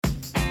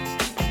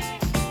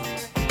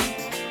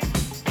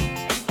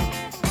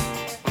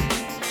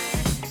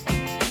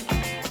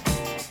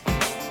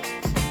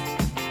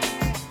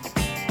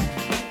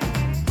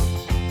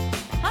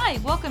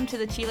to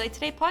the Chile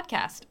Today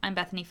podcast. I'm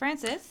Bethany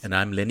Francis. And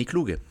I'm Lenny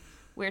Kluge.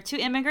 We're two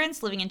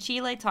immigrants living in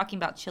Chile talking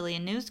about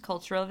Chilean news,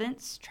 cultural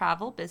events,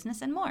 travel,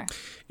 business, and more.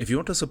 If you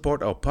want to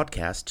support our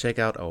podcast, check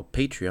out our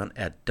Patreon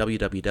at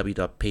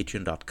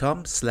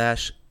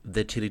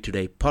www.patreon.com/The Chile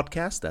Today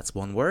podcast. That's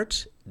one word.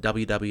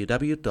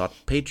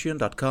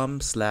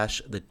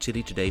 www.patreon.com/The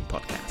Chile Today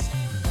podcast.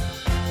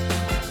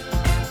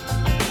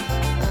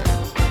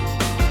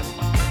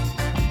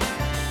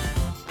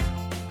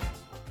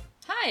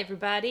 Hi,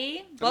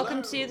 everybody. Hello.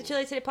 Welcome to the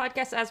Chile Today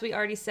podcast, as we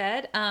already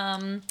said.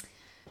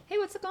 Hey,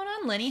 what's going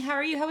on, Lenny? How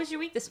are you? How was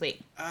your week this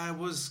week? I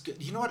was good.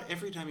 You know what?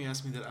 Every time you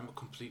ask me that, I'm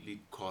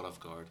completely caught off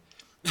guard.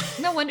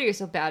 No wonder you're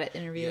so bad at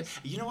Yeah. interviews.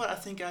 You know what? I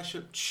think I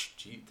should.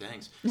 Gee,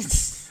 thanks.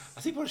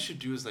 I think what I should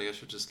do is I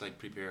should just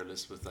prepare a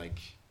list with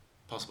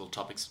possible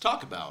topics to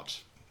talk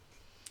about.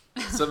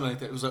 Something like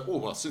that. It was oh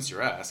well, since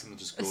you're asking,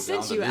 just go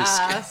Since down you the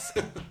list. ask.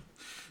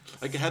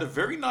 I had a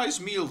very nice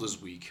meal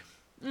this week.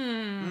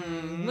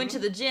 Went to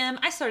the gym.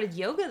 I started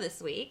yoga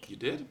this week. You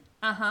did?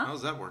 Uh-huh.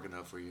 How's that working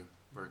out for you?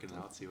 Working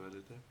out? See what I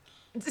did there?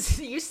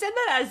 You said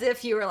that as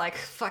if you were like,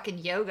 fucking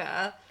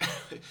yoga.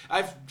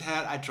 I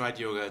tried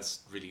yoga.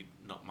 It's really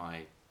not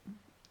my.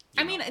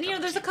 I mean,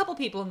 there's a couple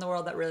people in the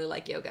world that really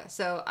like yoga,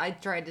 so I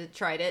tried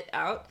it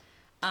out.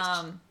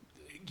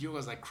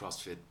 Yoga's like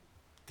CrossFit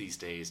these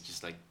days.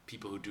 Just like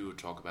people who do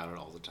talk about it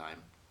all the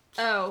time.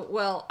 Oh,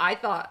 well, I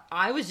thought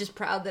I was just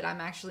proud that I'm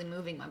actually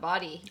moving my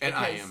body. And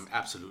I am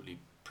absolutely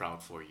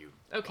proud for you.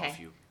 Okay. Of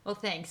you. Well,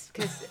 thanks.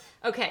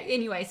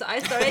 Anyway, so I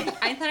started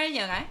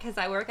yoga because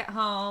I work at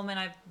home and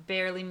I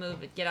barely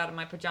get out of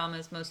my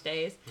pajamas most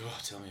days. Oh,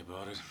 tell me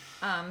about it.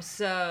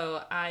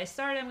 So I'm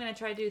going to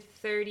try to do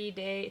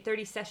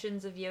 30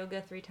 sessions of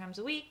yoga 3 times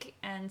a week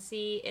and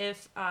see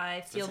if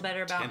I feel That's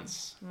better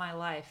intense. about my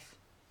life.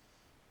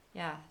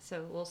 Yeah,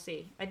 so we'll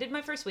see. I did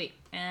my first week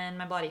and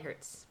my body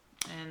hurts.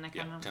 And I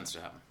kind of tends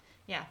to happen.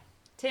 Yeah,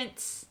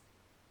 tints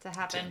to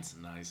happen. Tends,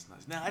 nice.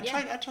 Now I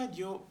tried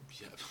Yoda.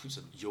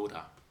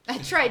 I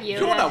tried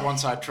yoga. Yoda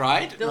once I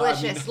tried.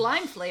 Delicious,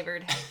 lime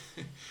flavored.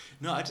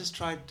 No, I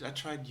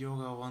tried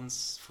yoga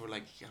once for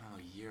a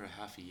year,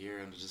 half a year,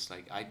 and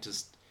I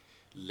just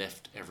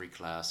left every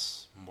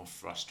class more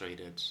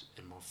frustrated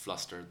and more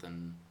flustered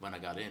than when I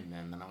got in,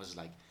 and then I was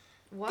like,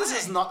 Why? this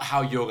is not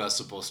how yoga is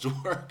supposed to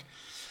work.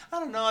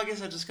 I don't know, I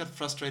guess I just got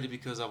frustrated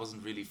because I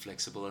wasn't really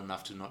flexible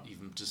enough to not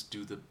even just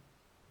do the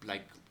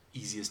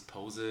easiest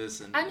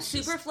poses. And I'm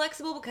super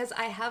flexible because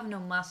I have no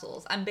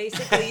muscles. I'm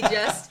basically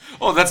just...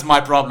 Oh, that's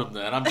my problem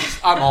then. I'm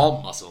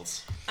all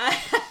muscles.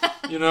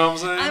 You know what I'm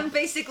saying? I'm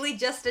basically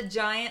just a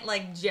giant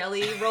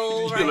jelly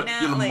roll right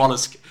now. You're a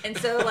mollusk. And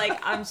so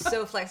I'm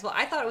so flexible.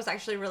 I thought it was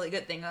actually a really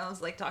good thing. I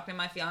was talking to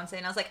my fiance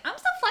and I was like, I'm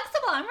so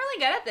flexible. I'm really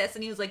good at this.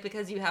 And he was like,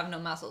 because you have no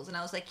muscles. And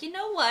I was like, you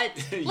know what?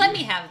 Let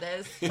me have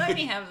this. Let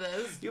me have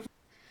this.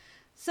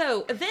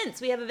 So,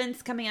 events. We have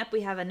events coming up.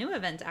 We have a new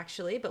event,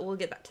 actually, but we'll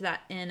get to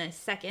that in a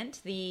second.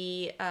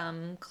 The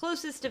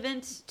closest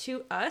event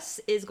to us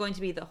is going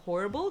to be the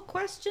Horrible ?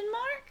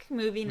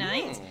 Movie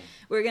night.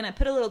 We're going to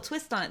put a little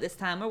twist on it this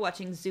time. We're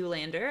watching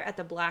Zoolander at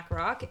the Black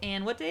Rock.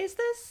 And what day is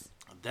this?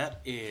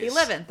 That is...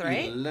 11th,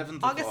 right? 11th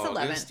of August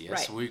August. 11th, Yes,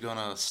 right. we're going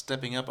to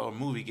stepping up our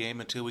movie game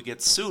until we get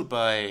sued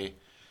by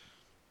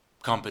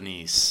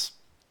companies.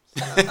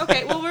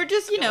 Okay, well, we're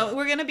just,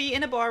 we're going to be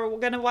in a bar. We're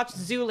going to watch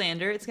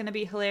Zoolander. It's going to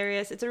be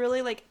hilarious. It's a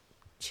really,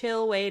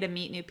 chill way to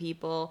meet new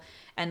people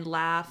and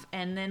laugh.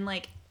 And then,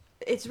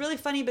 it's really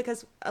funny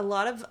because a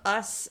lot of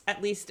us,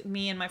 at least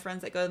me and my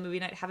friends that go to the movie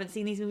night, haven't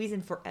seen these movies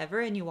in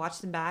forever. And you watch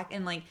them back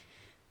and,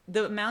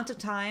 the amount of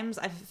times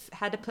I've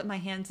had to put my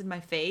hands in my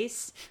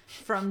face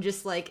from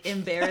just,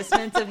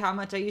 embarrassment of how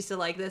much I used to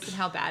like this and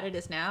how bad it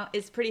is now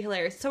is pretty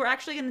hilarious. So we're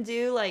actually going to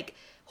do,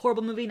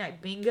 Horrible Movie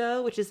Night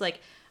Bingo, which is,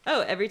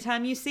 every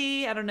time you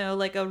see, I don't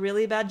know, a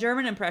really bad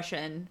German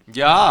impression.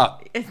 Yeah.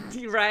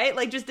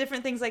 Right? Just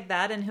different things like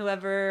that. And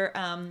whoever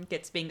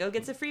gets bingo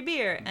gets a free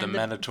beer. And The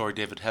mandatory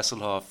David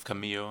Hasselhoff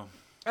cameo.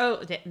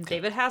 Oh,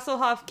 David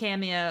Hasselhoff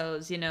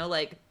cameos,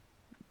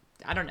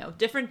 I don't know,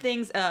 different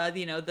things.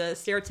 The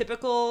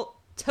stereotypical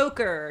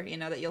toker,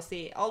 that you'll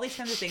see. All these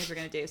kinds of things we're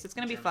going to do. So it's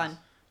going to be fun.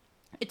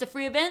 It's a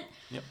free event.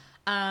 Yep.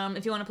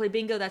 If you want to play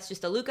bingo, that's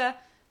just a Luca.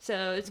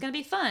 So it's going to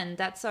be fun.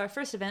 That's our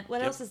first event.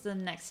 What else is the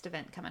next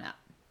event coming up?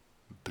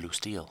 Blue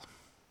Steel.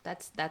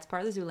 That's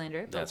part of the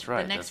Zoolander. That's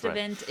right. The next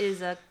event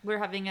is we're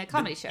having a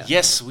comedy show.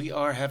 Yes, we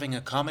are having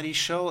a comedy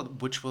show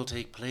which will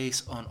take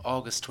place on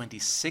August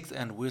 26th,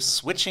 and we're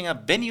switching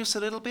up venues a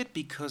little bit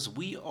because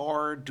we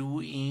are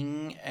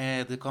doing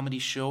the comedy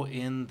show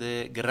in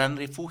the Gran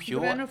Refugio.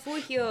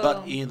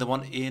 But in the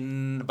one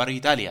in Barrio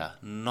Italia,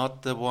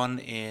 not the one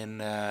in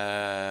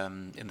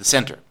the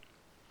center.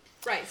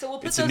 Right. So we'll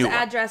put It's a those new one.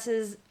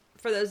 addresses.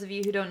 For those of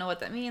you who don't know what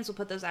that means, we'll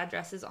put those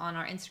addresses on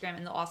our Instagram,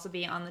 and they'll also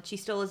be on the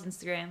Chistolas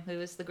Instagram, who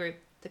is the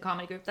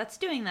comedy group that's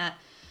doing that.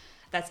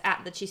 That's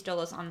at the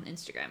Chistolas on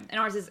Instagram. And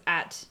ours is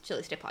at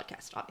Chile State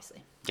Podcast,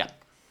 obviously. Yeah.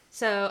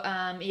 So,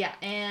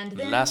 and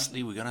then...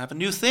 Lastly, we're going to have a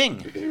new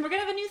thing. We're going to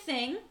have a new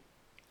thing.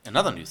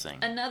 Another new thing.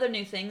 Another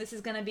new thing. This is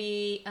going to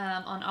be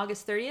on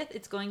August 30th.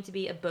 It's going to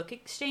be a book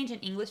exchange, an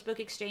English book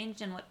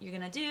exchange. And what you're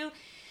going to do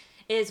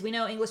is, we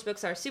know English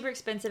books are super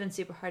expensive and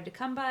super hard to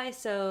come by.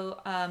 So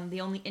the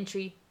only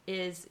entry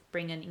is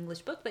bring an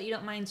English book that you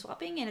don't mind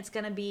swapping. And it's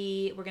going to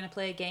be, we're going to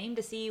play a game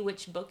to see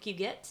which book you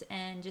get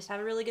and just have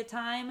a really good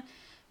time.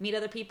 Meet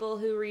other people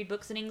who read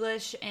books in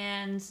English,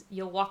 and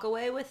you'll walk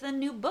away with a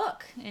new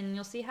book, and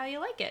you'll see how you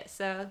like it.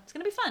 So it's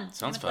going to be fun.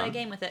 Sounds fun. Play a fun.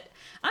 game with it.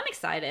 I'm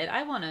excited.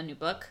 I want a new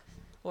book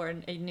or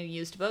a new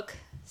used book.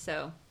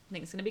 So I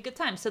think it's going to be a good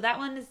time. So that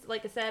one is,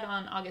 like I said,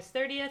 on August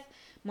 30th.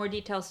 More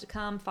details to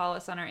come. Follow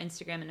us on our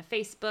Instagram and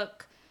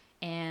Facebook,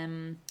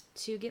 and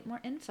to get more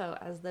info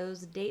as those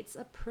dates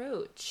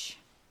approach.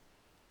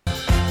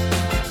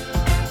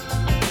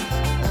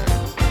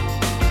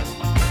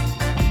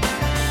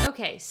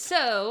 Okay,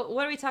 so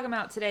what are we talking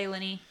about today,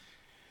 Lenny?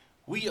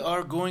 We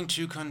are going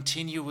to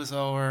continue with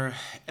our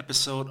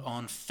episode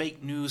on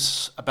fake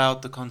news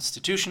about the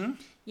Constitution.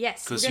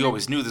 Yes, Because you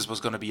always knew this was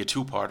going to be a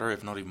two-parter,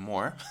 if not even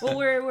more. Well,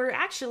 we're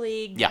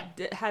actually Yeah.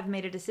 have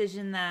made a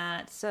decision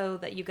that, so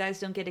that you guys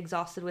don't get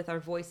exhausted with our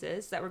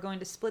voices, that we're going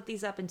to split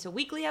these up into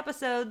weekly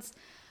episodes,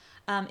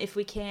 if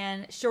we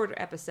can, shorter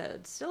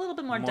episodes, a little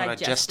bit more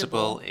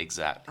digestible.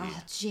 Exactly.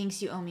 Oh,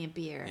 Jinx, you owe me a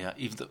beer. Yeah,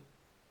 even though...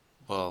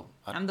 Well,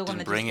 I I'm the one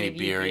didn't that bring just any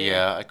gave you beer. beer.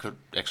 Yeah, I could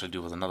actually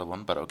do with another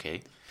one, but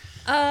okay.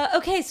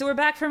 Okay, so we're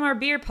back from our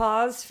beer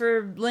pause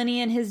for Lenny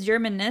and his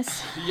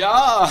Germanness.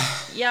 Yeah!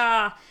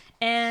 Yeah,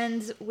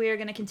 and we're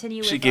going to continue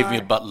with She gave me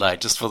a Bud Light,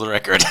 just for the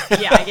record.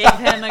 Yeah, I gave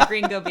him a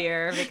Gringo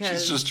beer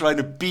because... She's just trying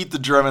to beat the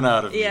German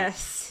out of me.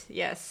 Yes.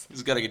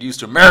 He's got to get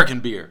used to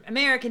American beer.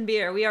 American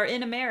beer. We are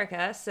in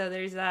America, so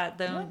there's that.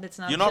 Though that's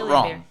not. You're not Chilean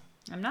wrong. Beer.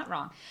 I'm not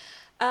wrong.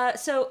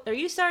 So, are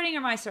you starting or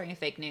am I starting with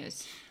fake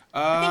news?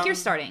 I think you're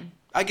starting.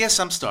 I guess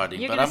I'm starting,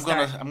 You're but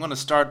gonna I'm gonna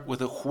start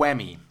with a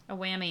whammy. A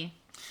whammy.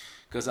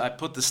 Because I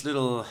put this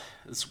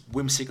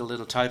whimsical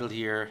little title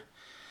here.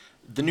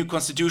 The new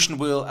constitution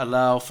will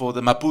allow for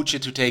the Mapuche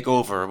to take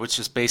over, which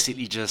is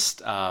basically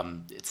just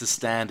it's a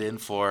stand-in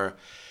for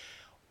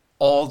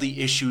all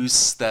the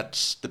issues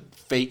that the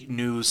big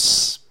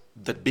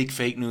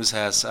fake news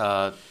has.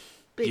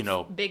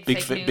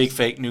 Big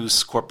fake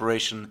news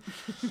corporation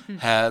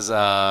has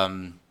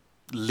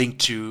linked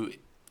to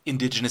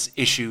indigenous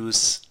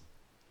issues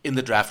in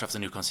the draft of the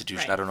new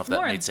constitution. Right. I don't know if that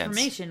More made sense.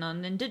 information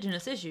on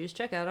indigenous issues.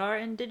 Check out our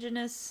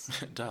indigenous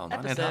Dial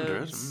 900.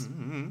 episodes.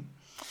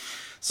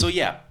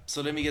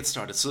 So let me get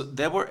started. So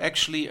there were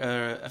actually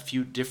a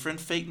few different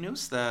fake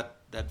news that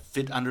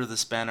fit under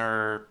this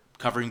banner,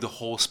 covering the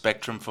whole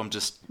spectrum from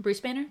just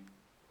Bruce Banner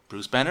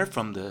Bruce Banner,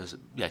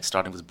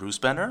 starting with Bruce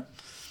Banner.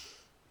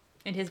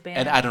 and his band.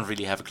 And I don't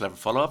really have a clever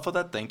follow-up for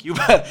that, thank you.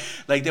 But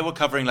like they were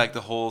covering like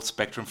the whole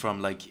spectrum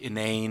from like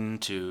inane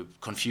to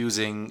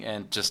confusing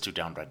and just to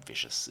downright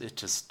vicious. It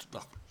just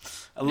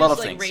a lot of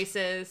like things.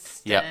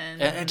 Racist. Yeah,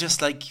 And and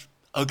just like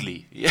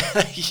ugly. Yeah,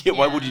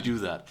 why would you do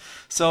that?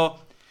 So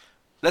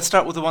let's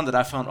start with the one that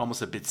I found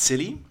almost a bit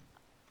silly.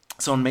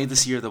 So in May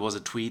this year, there was a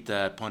tweet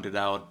that pointed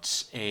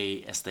out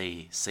as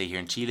they say here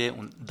in Chile,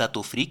 un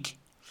dato freak.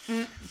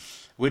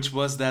 Which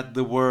was that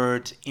the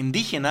word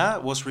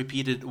indígena was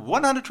repeated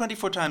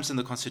 124 times in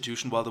the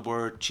Constitution, while the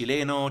word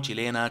chileno,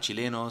 chilena,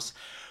 chilenos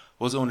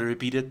was only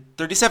repeated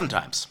 37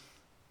 times.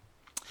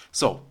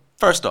 So,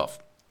 first off,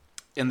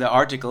 in the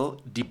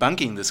article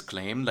debunking this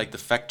claim, like the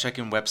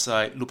fact-checking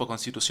website Lupa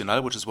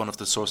Constitucional, which is one of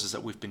the sources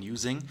that we've been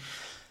using,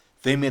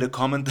 they made a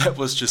comment that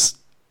was just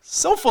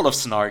so full of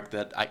snark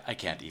that I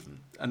can't even.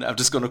 And I'm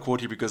just going to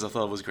quote here because I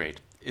thought it was great.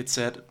 It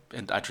said,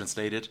 and I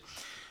translate it,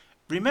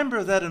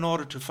 "Remember that in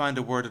order to find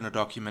a word in a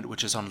document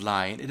which is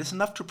online, it is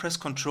enough to press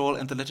Ctrl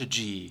and the letter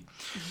G.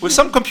 With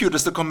some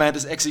computers, the command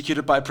is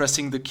executed by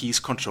pressing the keys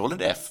Ctrl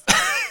and F."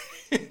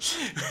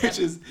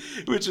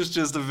 which is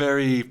just a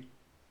very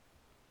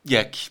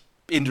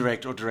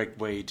indirect or direct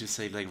way to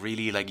say like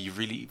really like you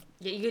really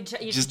you could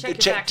check just your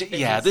check. fact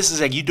Yeah, this is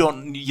like you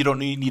don't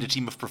need a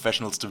team of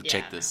professionals to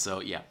check Yeah. this.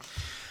 So yeah.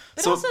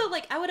 But So- also,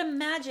 like, I would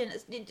imagine,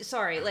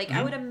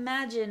 I would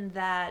imagine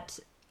that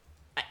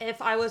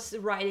if I was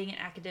writing an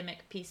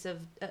academic piece of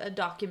a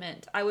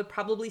document, I would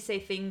probably say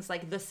things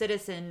like the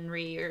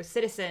citizenry or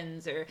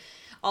citizens or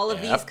all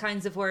of these Yep.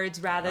 kinds of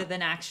words rather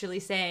than actually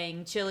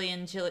saying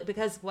Chilean,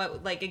 because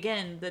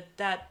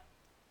that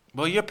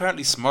Well, you're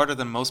apparently smarter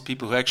than most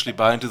people who actually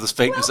buy into this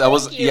fake Well, news. I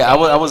was, thank you. yeah,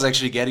 I was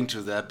actually getting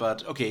to that,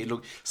 but okay,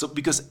 look. So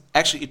because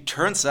actually it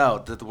turns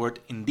out that the word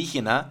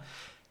indígena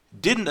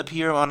didn't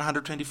appear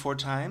 124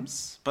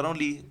 times, but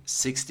only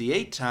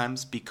 68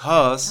 times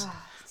because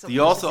so the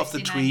close to author of the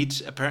 69.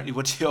 tweet, apparently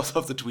what the author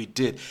of the tweet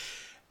did,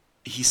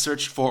 they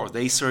searched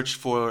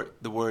for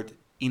the word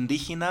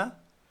indígena,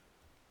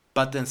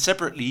 but then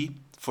separately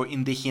for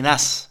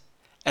indígenas.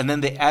 And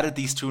then they added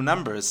these two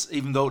numbers,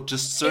 even though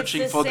just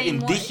searching the for the same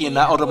one, indígena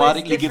yeah,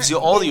 automatically was gives you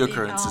different. all the Oh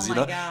occurrences, my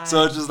God.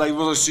 So it's just like,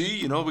 well,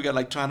 see, we got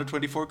like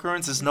 224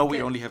 occurrences. No, we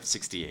Okay. only have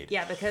 68.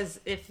 Yeah, because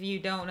if you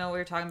don't know what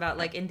we're talking about,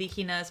 like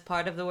indígena is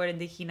part of the word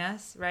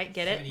indígenas, right?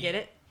 Get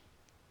it?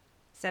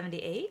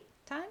 78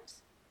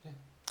 times?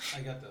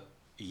 I got the.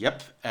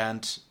 Yep,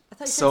 and I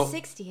thought you so said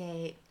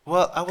 68.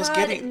 well, I was God,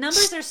 getting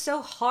numbers are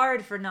so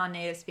hard for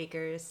non-native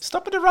speakers.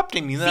 Stop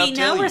interrupting me. Then See, I'll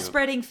tell now we're you.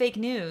 spreading fake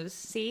news.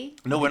 See?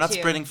 No, Look we're at not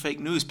you. spreading fake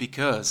news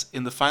because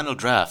in the final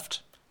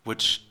draft,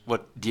 which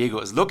what Diego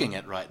is looking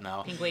at right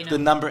now, Pinguino. the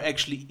number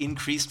actually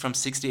increased from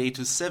 68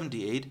 to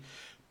 78.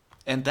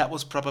 And that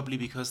was probably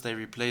because they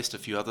replaced a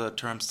few other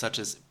terms such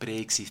as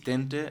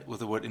preexistente with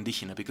the word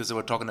indígena, because they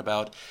were talking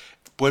about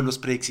pueblos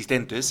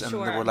preexistentes, and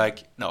they Sure. were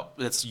like, no,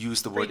 let's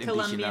use the word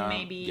Pre-Columbian indígena.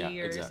 maybe, Yeah,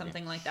 or exactly.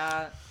 something like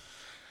that.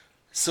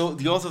 So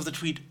the author of the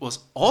tweet was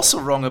also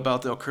wrong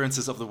about the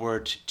occurrences of the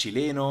word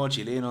chileno,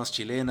 chilenos,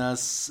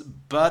 chilenas,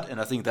 but,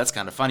 and I think that's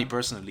kind of funny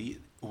personally,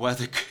 while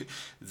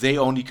they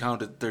only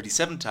counted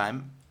 37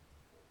 times,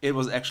 it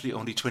was actually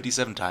only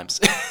 27 times.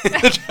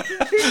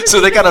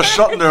 So they kind of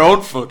shot in their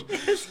own foot.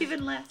 It's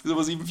even less. It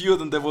was even fewer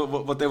than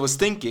what they was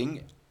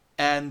thinking.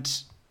 And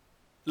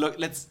look,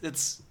 let's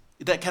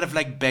that kind of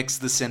like begs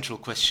the central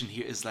question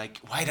here is like,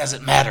 why does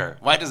it matter?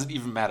 Why does it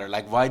even matter?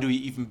 Like, why do we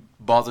even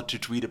bother to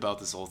tweet about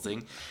this whole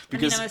thing?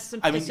 Because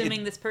I'm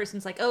assuming this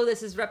person's like, oh,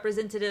 this is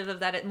representative of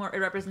that. It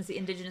represents the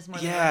indigenous more.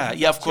 Than it yeah,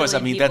 represents yeah, of the course. I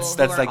Chilean mean, people that's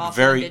who are like also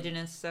very,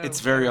 indigenous, so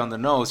it's very on the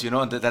nose, you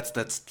know, and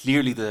that's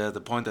clearly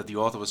the point that the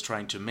author was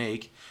trying to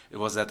make. It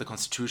was that the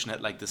Constitution had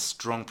like this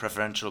strong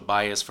preferential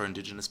bias for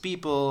indigenous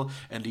people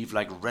and leave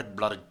like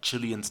red-blooded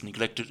Chileans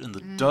neglected in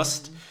the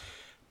dust.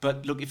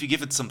 But look, if you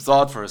give it some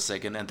thought for a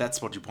second, and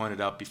that's what you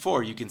pointed out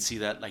before, you can see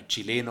that like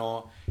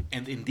chileno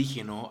and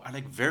indigeno are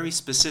like very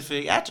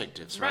specific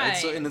adjectives, right?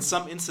 So, Right. and in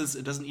some instances,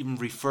 it doesn't even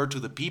refer to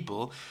the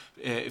people.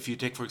 If you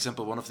take, for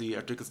example, one of the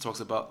articles talks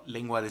about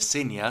lengua de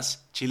señas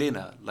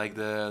chilena, like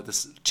the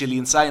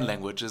Chilean sign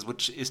languages,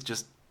 which is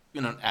just,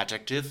 you know, an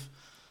adjective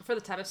for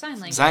the type of sign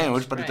language. sign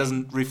language, but it right.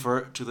 doesn't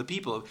refer to the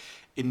people.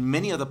 In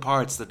many other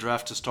parts, the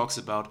draft just talks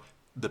about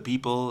the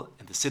people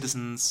and the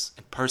citizens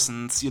and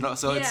persons, you know,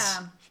 so it's...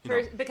 You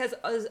know. Because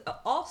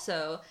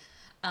also,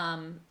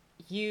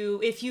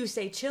 if you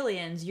say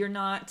Chileans, you're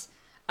not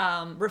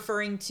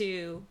referring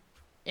to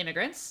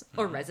immigrants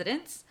or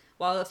residents.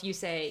 While if you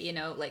say, you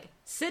know, like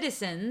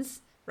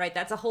citizens, right,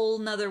 that's a whole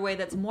nother way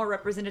that's more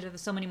representative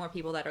of so many more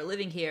people that are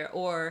living here,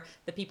 or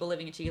the people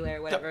living in Chile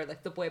or whatever,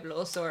 like the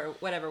pueblos or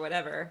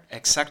whatever.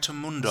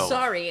 Exactamundo.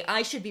 Sorry,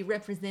 I should be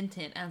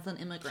represented as an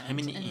immigrant I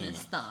mean, in this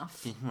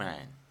stuff.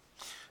 Right.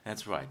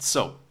 That's right.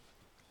 So,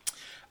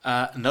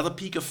 another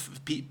peak,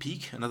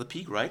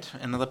 right?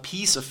 Another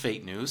piece of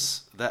fake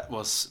news that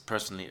was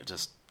personally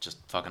just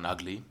fucking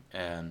ugly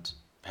and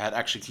had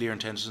actually clear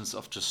intentions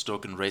of just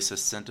stoking racist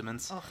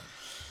sentiments. Ugh.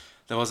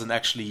 There was an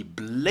actually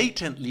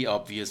blatantly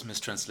obvious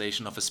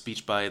mistranslation of a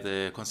speech by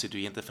the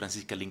Constituyente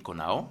Francisca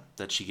Linconao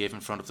that she gave in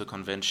front of the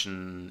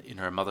convention in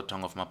her mother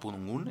tongue of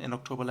Mapudungun in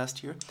October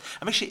last year.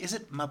 Is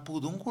it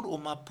Mapudungun or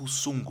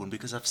Mapusungun?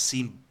 Because I've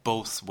seen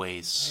both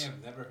ways. I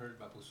have never heard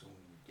Mapusungun.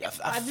 Yeah,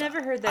 I've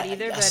never heard that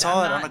either. I but saw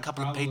I'm it not... on a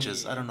couple of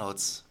pages. I don't know.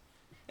 It's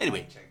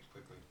anyway. I checked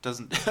quickly.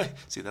 Doesn't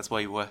see that's why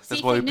you were. That's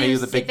See, why we fake pay you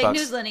news. the See, big fake bucks.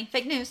 news, Lenny.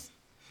 Fake news.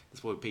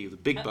 That's why we pay you the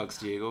big bucks,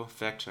 Diego.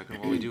 Fact checking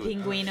while we do it.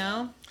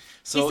 Pinguino.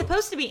 So He's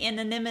supposed to be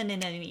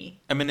anonymity.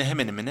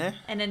 Anonymity.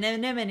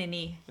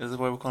 Anonymity. This is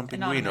why we call him Pinguino.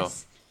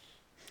 Anonymous.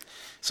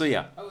 So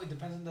yeah. Oh, it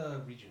depends on the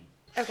region.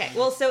 Okay,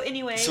 well, so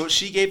anyway, So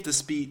she gave the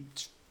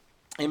speech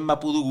in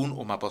Mapudungun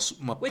or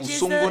which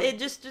is Mapusungun.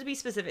 just to be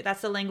specific,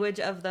 that's the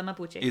language of the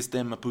Mapuche. Is the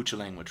Mapuche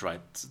language,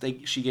 right? So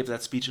she gave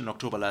that speech in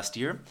October last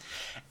year.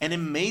 And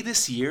in May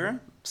this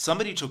year,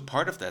 somebody took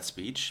part of that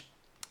speech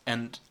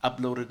and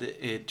uploaded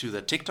it to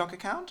the TikTok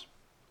account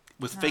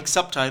with fake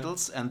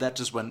subtitles, and that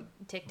just went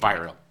TikTok.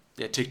 viral.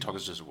 Yeah, TikTok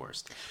is just the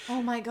worst.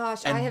 Oh my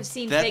gosh, And I have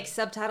seen that- fake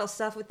subtitle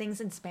stuff with things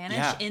in Spanish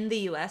Yeah. in the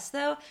US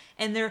though,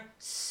 and they're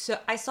so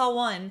I saw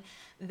one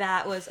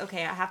that was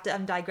okay,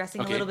 I'm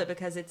digressing Okay. a little bit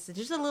because it's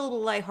just a little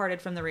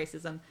lighthearted from the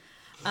racism.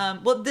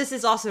 Well, this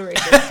is also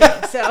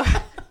racist too. So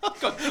Oh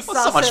God, It's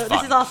what's so much also- fun?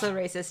 This is also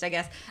racist, I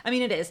guess. I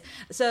mean, it is.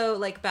 So,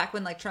 like, back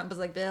when, like, Trump was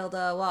like, build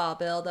a wall,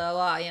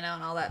 you know,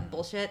 and all that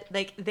bullshit,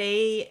 like,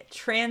 they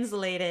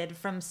translated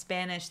from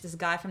Spanish this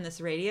guy from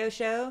this radio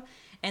show,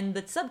 and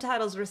the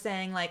subtitles were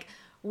saying, like,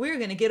 we're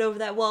gonna get over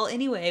that wall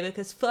anyway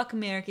because fuck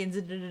Americans,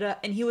 da, da, da.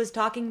 And he was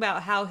talking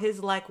about how his,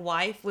 like,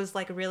 wife was,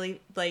 like,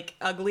 really, like,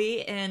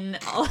 ugly, and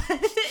all,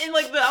 and,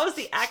 like, that was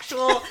the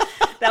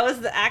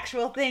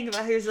actual thing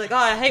about he was like, oh,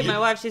 I hate my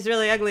wife, she's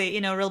really ugly,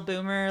 you know, real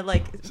boomer,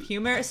 like,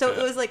 humor. So it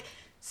was, like,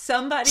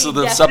 somebody So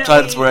the definitely-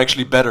 subtitles were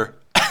actually better.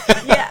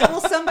 yeah,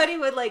 well, somebody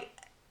would, like,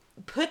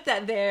 put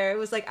that there. It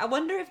was like, I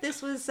wonder if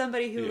this was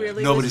somebody who Yeah.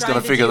 really Nobody's was trying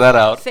gonna to figure do that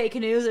out. fake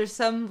news, or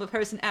some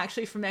person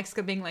actually from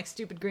Mexico being like,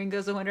 stupid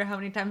gringos, I wonder how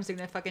many times they're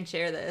gonna fucking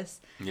share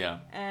this. Yeah.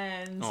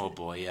 And Oh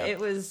boy, yeah. it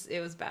was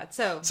bad.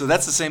 So So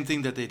that's the same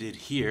thing that they did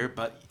here,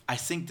 but I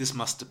think this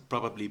must have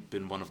probably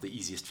been one of the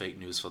easiest fake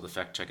news for the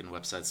fact-checking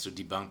websites to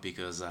debunk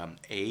because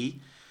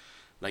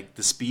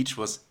the speech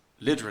was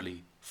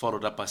literally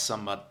followed up by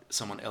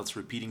someone else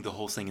repeating the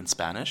whole thing in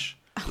Spanish.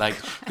 Like,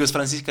 because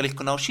Francisca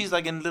Lichtenau, she's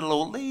like a little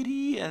old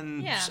lady,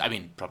 and Yeah. I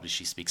mean, probably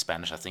she speaks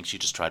Spanish. I think she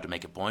just tried to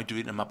make a point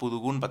doing it in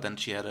Mapudungun, but then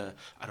she had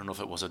I don't know if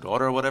it was a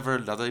daughter or whatever,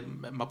 another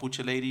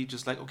Mapuche lady,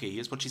 just like, okay,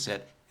 here's what she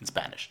said in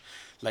Spanish,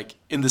 like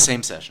in the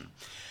same session.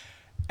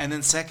 And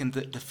then second,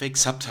 the fake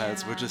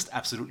subtitles were Yeah. just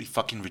absolutely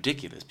fucking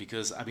ridiculous,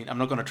 because, I mean, I'm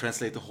not going to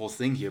translate the whole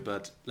thing here,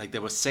 but like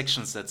there were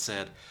sections that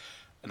said,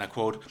 and I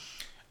quote,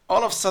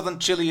 "All of southern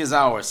Chile is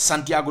ours,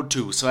 Santiago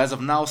too. So as of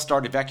now,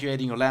 start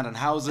evacuating your land and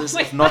houses.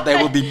 If not, they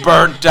will be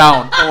burned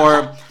down."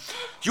 Or,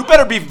 "You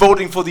better be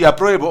voting for the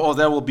apruebo or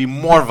there will be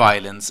more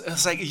violence."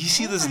 It's like, you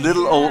see this my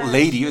little old gosh,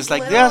 lady. It's this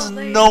like, little there's old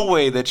lady. no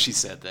way that she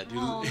said that.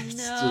 Oh It's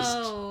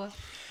no.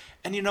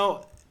 and you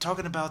know,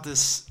 talking about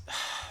this,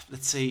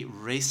 let's say,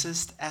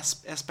 racist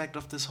aspect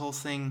of this whole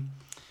thing,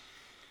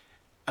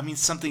 I mean,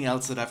 something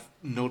else that I've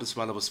noticed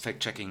while I was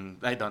fact-checking,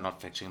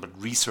 not fact-checking, but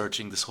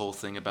researching this whole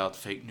thing about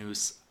fake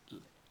news,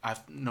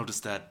 I've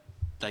noticed that,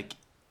 like,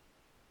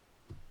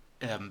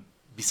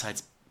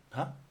 besides,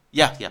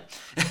 yeah.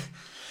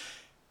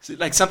 So,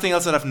 like, something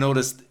else that I've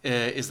noticed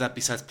is that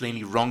besides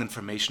plainly wrong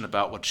information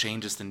about what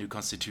changes the new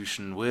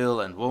constitution will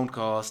and won't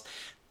cost,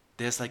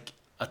 there's like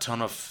a ton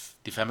of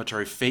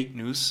defamatory fake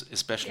news,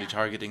 especially Yeah.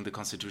 targeting the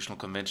Constitutional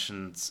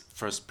Convention's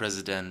first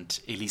president,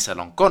 Elisa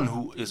Loncon,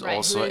 who is Right,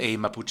 also who is- a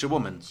Mapuche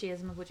woman. She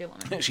is a Mapuche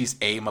woman. She's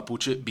a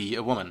Mapuche, be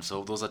a woman.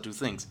 So those are two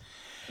things.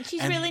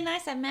 She's And- really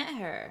nice. I met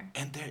her.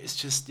 And there is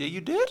just, yeah,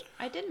 you did?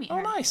 I did meet Oh,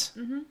 her. nice.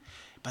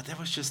 But there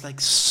was just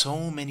like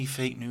so many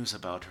fake news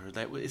about her.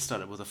 That it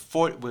started with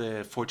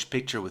a forged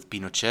picture with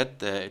Pinochet.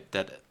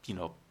 That you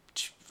know,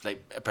 like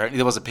apparently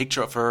there was a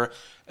picture of her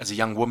as a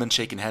young woman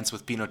shaking hands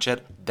with Pinochet.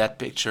 That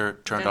picture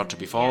turned out to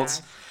be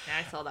false. Yeah,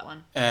 I saw that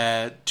one.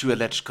 To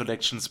alleged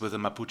connections with the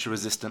Mapuche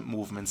resistant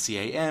movement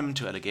CAM,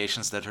 to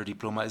allegations that her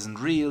diploma isn't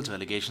real, to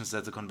allegations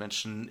that the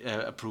convention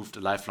approved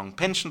a lifelong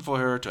pension for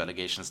her, to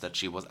allegations that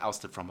she was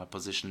ousted from her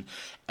position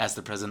as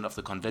the president of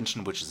the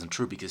convention, which isn't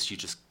true because she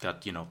just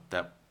got,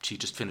 that she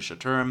just finished her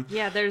term.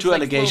 Yeah, there's to like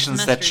full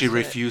allegations that she semesters to it.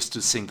 refused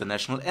to sing the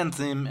national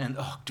anthem, and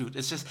oh, dude,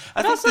 it's just. I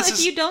But think also, this if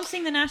is. you don't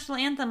sing the national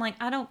anthem, like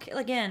I don't care.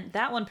 Again,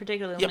 that one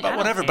particularly. Yeah, like, I but don't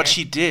whatever. care. But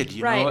she did,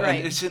 you Right, know.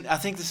 right. And I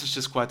think this is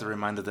just quite a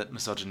reminder that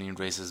misogyny and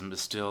racism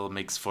still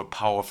makes for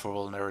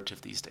powerful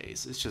narrative these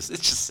days. It's just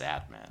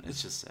sad, man.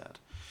 It's just sad.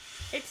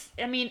 It's.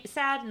 I mean,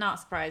 sad,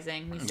 not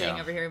surprising. Me sitting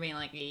Yeah. over here being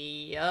like,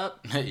 "Yep,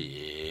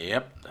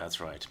 Yep,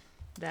 that's right.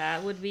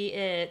 that would be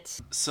it."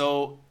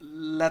 So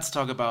let's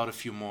talk about a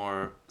few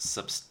more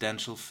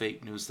substantial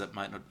fake news that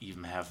might not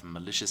even have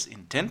malicious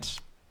intent,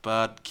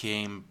 but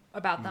came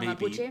About the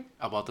maybe Mapuche?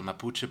 about the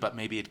Mapuche, but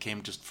maybe it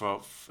came just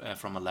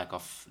from a lack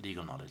of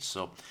legal knowledge.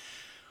 So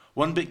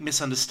one big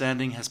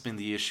misunderstanding has been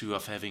the issue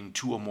of having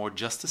two or more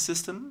justice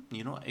system,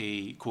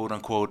 a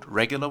quote-unquote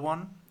regular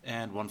one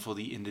and one for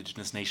the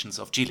indigenous nations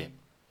of Chile.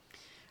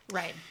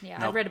 Right. Yeah,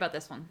 Now- I've read about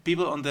this one.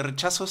 People on the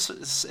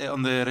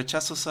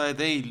rechazo side,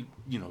 they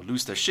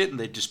lose their shit and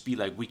they just be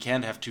like, we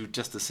can't have two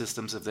justice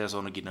systems if there's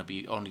only gonna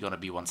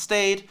be one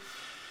state.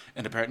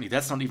 And apparently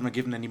that's not even a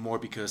given anymore,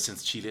 because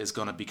since Chile is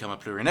gonna become a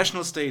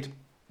plurinational state,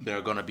 there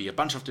are gonna be a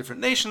bunch of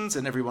different nations,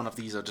 and every one of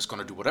these are just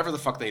gonna do whatever the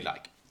fuck they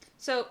like.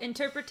 So,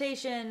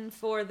 interpretation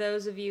for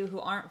those of you who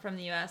aren't from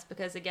the U.S.,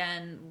 because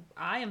again,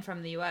 I am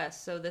from the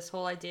U.S., so this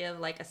whole idea of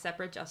like a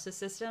separate justice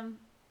system,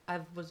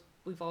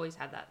 we've always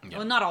had that. Yeah.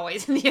 Well, not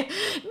always,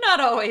 not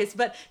always,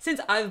 but since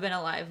I've been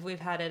alive, we've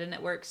had it, and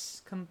it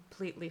works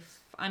completely.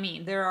 I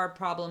mean, there are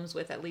problems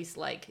with at least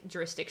like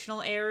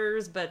jurisdictional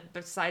errors, but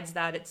besides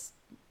that, it's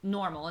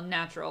normal and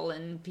natural,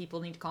 and people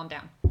need to calm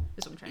down.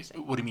 Is what I'm trying to say.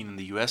 What do you mean in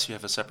the U.S. you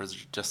have a separate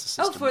justice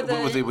Oh, system for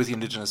the- with the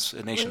indigenous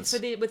nations?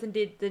 With the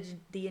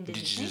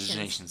indigenous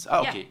nations.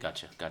 Oh, Yeah. okay,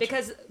 gotcha.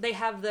 Because they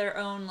have their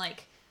own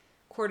like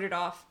quartered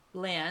off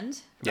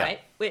land, Yeah. right?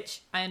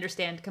 Which I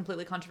understand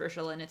completely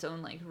controversial in its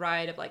own like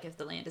right of like if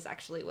the land is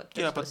actually what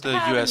they're Yeah, but supposed the to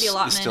have, and US is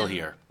allotment still and-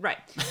 here. right?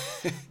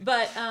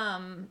 But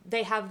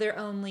they have their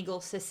own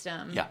legal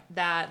system Yeah.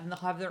 and they'll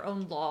have their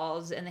own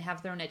laws, and they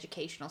have their own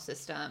educational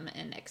system,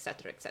 and et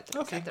cetera, et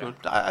cetera, et Okay, cetera.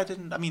 good. I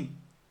didn't. I mean,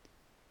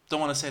 don't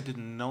want to say I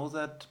didn't know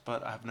that,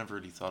 but I've never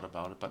really thought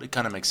about it. But it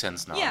kind of makes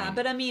sense now. Yeah, I mean,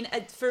 but I mean,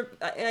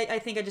 I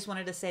think I just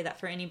wanted to say that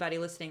for anybody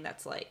listening,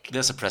 that's like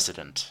there's a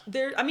precedent.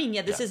 there. I mean,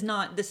 yeah, this Yeah. is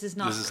not This is crazy.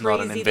 not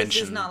an This is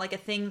invention. not like a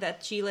thing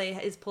that Chile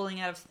is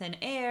pulling out of thin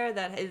air.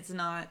 That is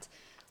not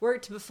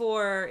worked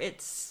before.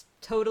 It's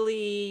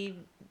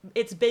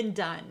been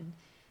done.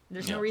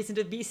 There's no Yeah. reason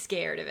to be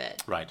scared of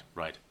it. Right.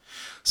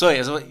 So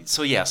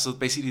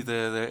basically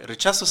the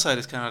rechazo side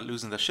is kind of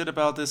losing their shit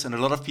about this, and a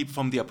lot of people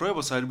from the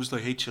apruebo side was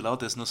like, hey, chill out,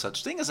 there's no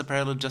such thing as a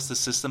parallel justice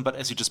system, but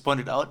as you just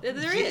pointed out, There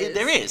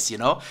there is. is,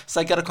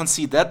 So I gotta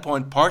concede that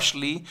point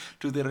partially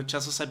to the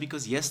rechazo side,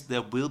 because yes,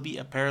 there will be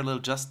parallel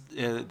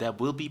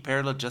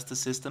justice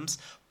systems,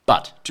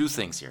 but two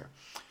things here.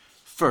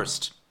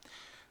 First,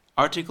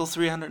 Article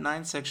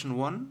 309, Section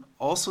 1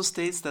 also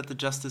states that the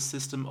justice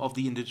system of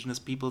the indigenous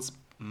peoples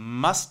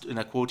must, and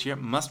I quote here,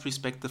 must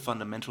respect the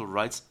fundamental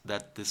rights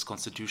that this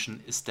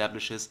constitution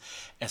establishes,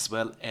 as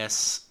well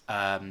as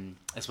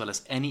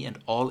any and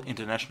all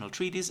international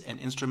treaties and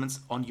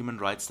instruments on human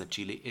rights that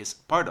Chile is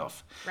part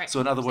of. Right. So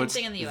in other Same words,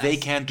 thing in the US. they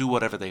can't do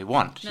whatever they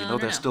want. No,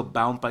 they're no. still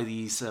bound by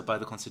these by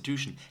the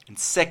constitution. And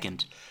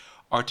second,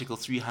 Article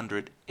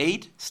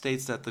 308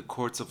 states that the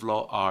courts of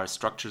law are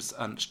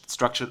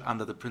structured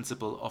under the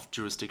principle of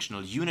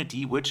jurisdictional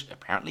unity, which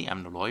apparently,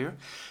 I'm no lawyer,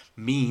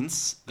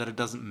 means that it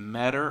doesn't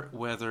matter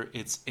whether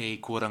it's a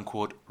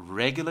quote-unquote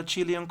regular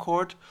Chilean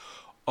court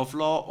of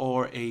law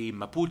or a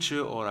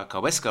Mapuche or a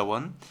Kawesca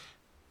one.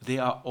 They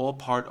are all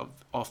part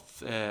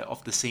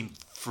of the same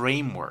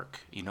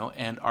framework,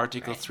 And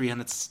Article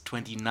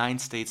 329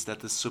 states that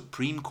the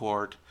Supreme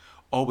Court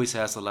always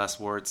has the last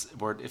word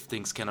if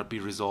things cannot be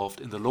resolved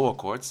in the lower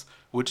courts,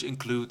 which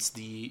includes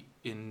the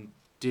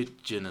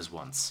indigenous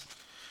ones.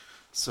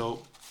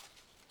 So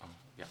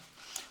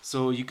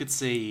you could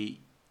say,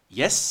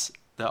 yes,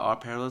 there are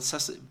parallel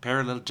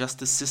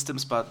justice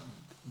systems, but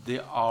they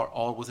are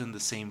all within the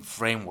same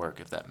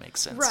framework, if that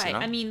makes sense. Right.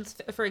 I mean,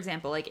 for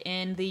example, like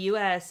in the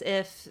U.S.,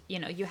 if,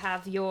 you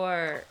have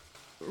your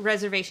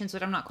reservations,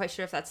 which I'm not quite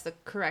sure if that's the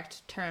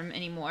correct term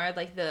anymore,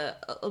 like the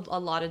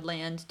allotted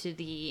land to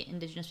the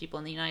indigenous people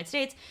in the United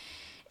States,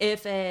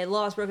 if a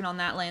law is broken on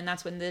that land,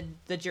 that's when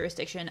the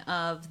jurisdiction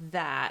of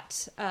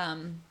that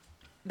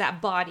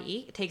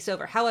body takes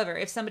over. However,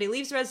 if somebody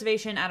leaves the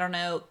reservation, I don't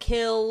know,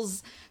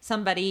 kills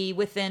somebody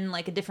within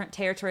like a different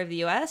territory of the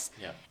U.S.,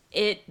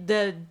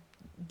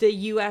 the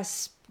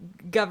U.S.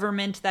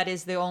 government that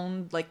is their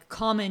own like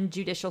common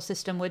judicial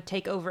system would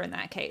take over in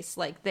that case.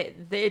 Like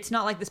it's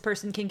not like this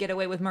person can get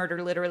away with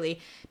murder literally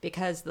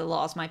because the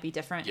laws might be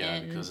different. Yeah,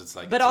 because it's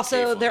like. But it's also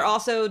okay for they're them.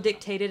 also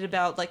dictated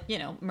about like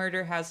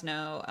murder has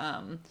no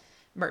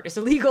murder's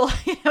illegal,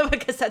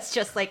 because that's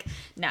just like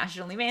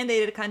nationally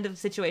mandated kind of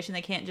situation.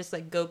 They can't just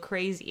like go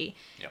crazy.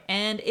 Yep.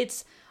 And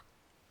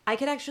I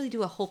could actually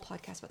do a whole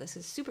podcast about this.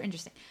 It's super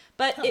interesting,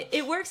 but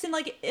it works in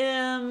like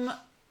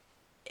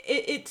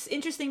it's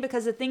interesting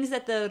because the things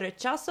that the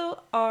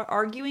rechazo are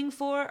arguing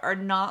for are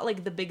not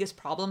like the biggest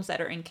problems that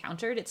are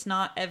encountered. It's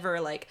not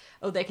ever like,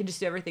 oh, they can just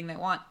do everything they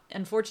want.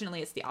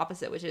 Unfortunately, it's the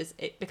opposite, which is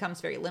it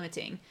becomes very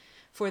limiting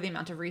for the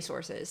amount of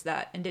resources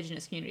that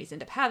indigenous communities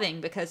end up having,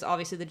 because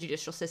obviously the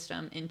judicial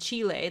system in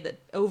Chile, the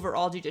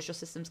overall judicial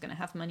system is going to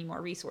have many more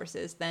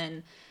resources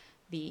than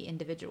the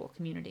individual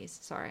communities.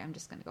 Sorry, I'm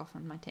just going to go off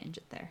on my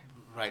tangent there.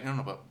 Right,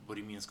 no, but what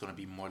do you mean it's going to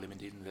be more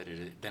limited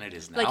than it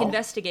is now? Like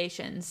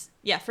investigations.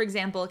 Yeah, for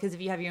example, because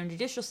if you have your own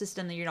judicial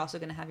system, then you're also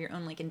going to have your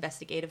own like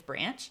investigative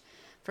branch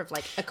for if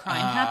like a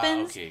crime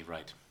happens. Okay,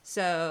 right.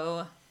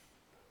 So...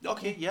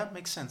 Okay, yeah,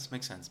 makes sense,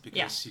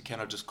 because you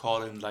cannot just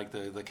call in like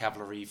the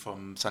cavalry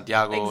from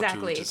Santiago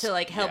to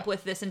like help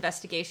with this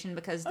investigation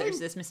because there's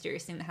this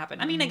mysterious thing that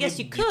happened. I mean, I guess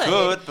you could. You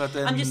could, but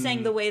then I'm just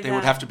saying the way they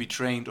would have to be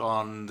trained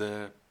on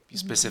the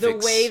specifics.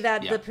 The way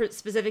that the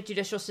specific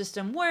judicial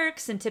system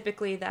works, and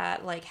typically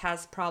that like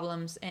has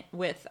problems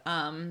with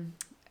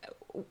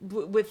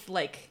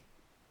like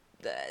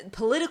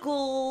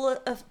political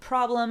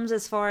problems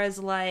as far as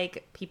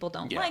like people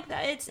don't like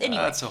that. It's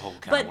anyway. That's a whole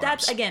can But of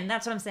that's worms. again,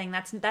 that's what I'm saying.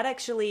 That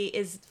actually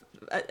is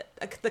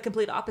the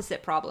complete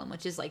opposite problem,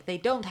 which is like they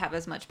don't have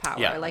as much power.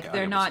 Yeah, like I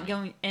they're get what not you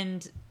going.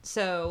 And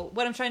so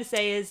what I'm trying to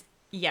say is,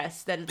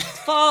 yes, that it's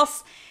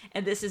false,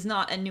 and this is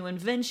not a new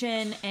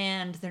invention,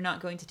 and they're not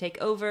going to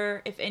take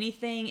over. If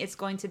anything, it's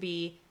going to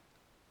be,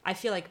 I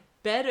feel like,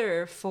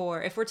 better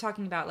for if we're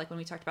talking about like when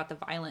we talked about the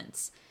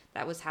violence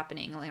that was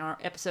happening, like our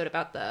episode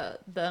about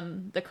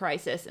the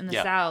crisis in the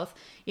South,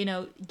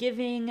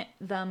 giving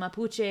the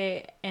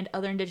Mapuche and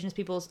other indigenous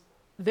peoples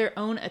their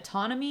own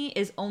autonomy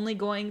is only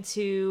going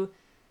to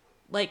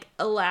like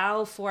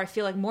allow for, I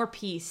feel like, more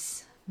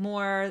peace,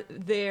 more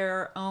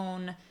their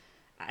own,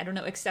 I don't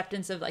know,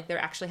 acceptance of like they're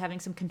actually having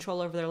some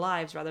control over their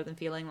lives rather than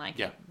feeling like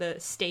the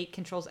state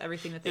controls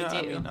everything that they do.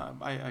 I mean,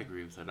 I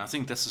agree with that. And I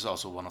think this is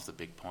also one of the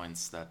big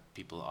points that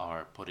people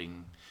are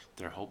putting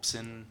their hopes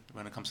in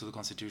when it comes to the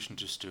Constitution,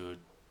 just to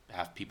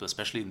have people,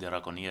 especially in the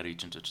Aragonia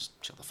region, to just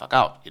shut the fuck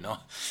out,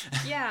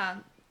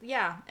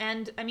 Yeah.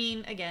 And I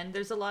mean, again,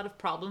 there's a lot of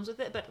problems with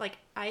it, but like,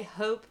 I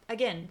hope,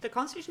 again, the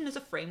Constitution is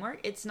a framework.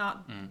 It's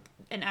not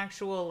an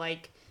actual,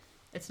 like,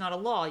 it's not a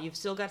law. You've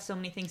still got so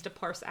many things to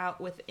parse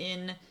out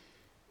within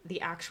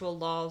the actual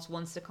laws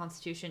once the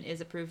Constitution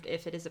is approved,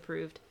 if it is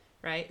approved,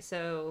 right?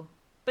 So,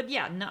 but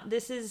yeah,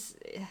 this is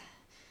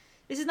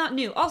not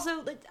new.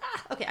 Also, like,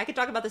 okay, I could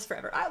talk about this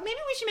forever. Maybe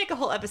we should make a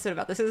whole episode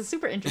about this. It's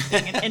super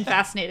interesting and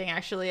fascinating,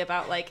 actually,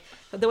 about like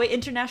the way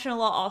international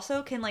law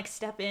also can like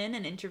step in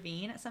and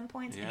intervene at some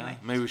points. Yeah, anyway.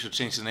 maybe we should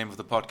change the name of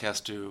the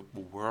podcast to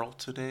World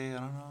Today. I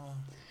don't know.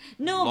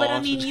 No, Law but I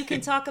mean, Today. you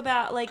can talk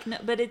about like, no,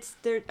 but it's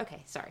there.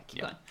 Okay, sorry,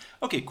 keep going.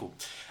 Okay, cool.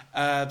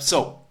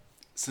 So,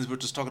 since we're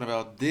just talking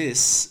about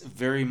this,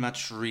 very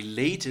much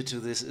related to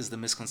this is the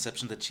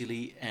misconception that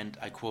Chile, and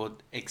I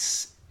quote,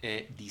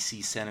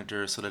 ex-DC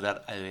Senator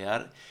Soledad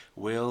Alvear,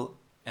 will,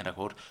 and I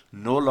quote,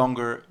 no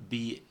longer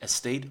be a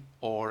state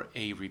or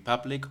a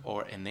republic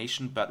or a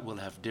nation, but will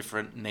have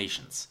different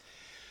nations.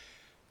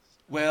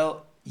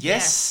 Well,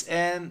 yes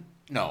and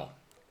no.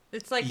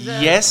 It's like the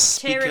Yes,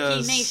 Cherokee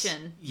because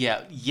Nation.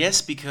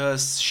 yes,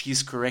 because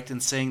she's correct in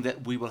saying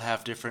that we will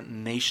have different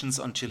nations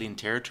on Chilean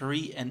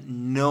territory,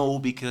 and no,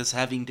 because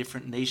having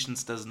different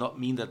nations does not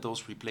mean that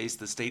those replace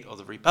the state or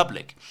the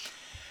republic.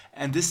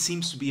 And this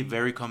seems to be a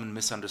very common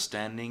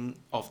misunderstanding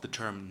of the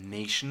term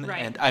nation.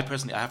 Right. And I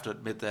personally, I have to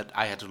admit that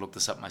I had to look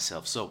this up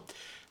myself. So,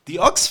 the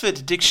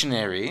Oxford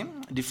Dictionary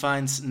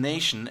defines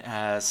nation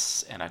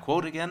as, and I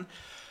quote again,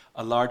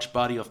 a large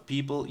body of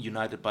people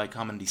united by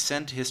common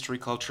descent, history,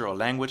 culture, or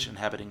language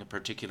inhabiting a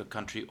particular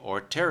country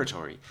or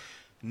territory.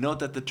 Note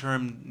that the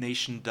term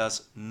nation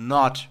does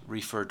not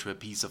refer to a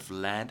piece of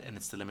land and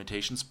its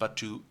delimitations, but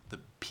to the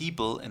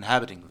people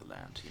inhabiting the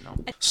land.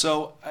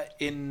 So,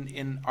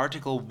 in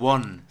Article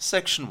 1,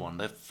 Section 1,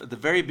 the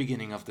very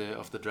beginning of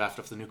the draft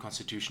of the new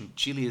constitution,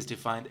 Chile is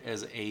defined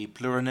as a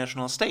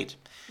plurinational state.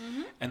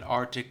 Mm-hmm. And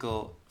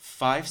Article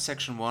 5,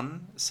 Section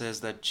 1 says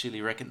that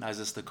Chile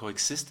recognizes the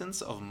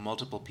coexistence of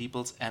multiple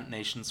peoples and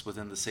nations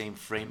within the same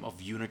frame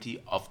of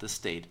unity of the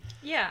state.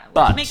 Yeah, which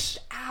But, makes...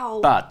 Ow!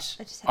 but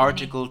I just had a knee.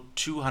 Article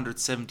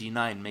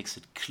 279 makes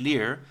it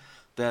clear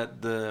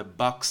that the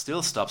buck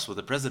still stops with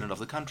the president of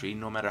the country,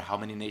 no matter how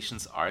many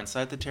nations are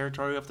inside the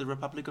territory of the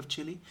Republic of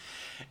Chile.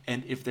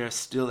 And if there's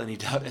still any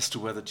doubt as to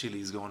whether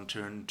Chile is going to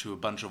turn to a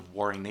bunch of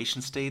warring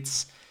nation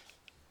states,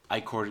 I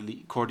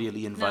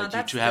cordially invite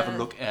you to have a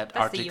look at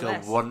Article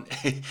 1.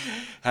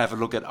 Have a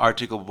look at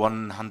Article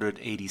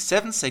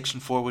 187, Section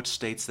 4, which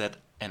states that,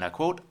 and I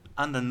quote,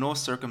 "Under no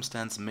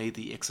circumstance may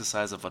the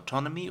exercise of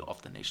autonomy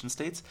of the nation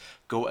states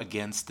go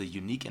against the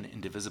unique and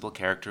indivisible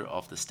character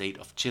of the state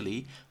of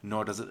Chile,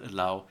 nor does it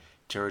allow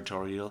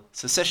territorial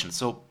secession."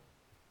 So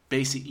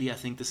basically, I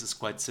think this is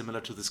quite similar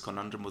to this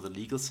conundrum with the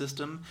legal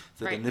system.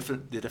 Right.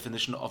 The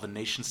definition of a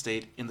nation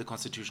state in the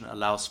Constitution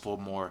allows for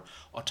more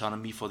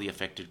autonomy for the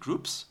affected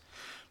groups,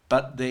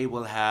 but they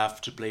will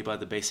have to play by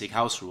the basic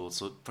house rules.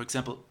 So, for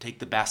example, take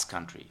the Basque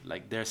Country.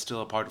 Like, they're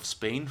still a part of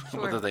Spain, Sure.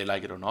 whether they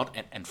like it or not,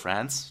 and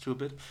France, to a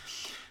bit.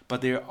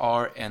 But they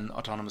are an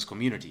autonomous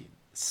community.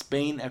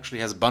 Spain actually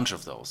has a bunch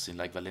of those, in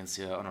like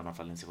Valencia, oh no, not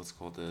Valencia, what's it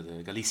called,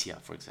 the Galicia,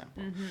 for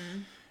example.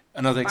 Mm-hmm.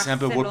 Another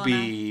example would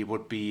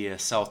Barcelona. be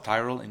South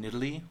Tyrol in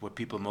Italy, where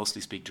people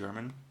mostly speak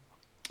German.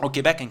 Or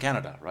Quebec in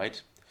Canada,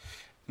 right?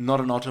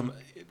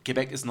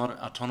 Quebec is not an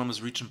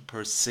autonomous region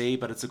per se,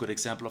 but it's a good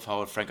example of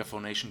how a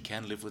francophone nation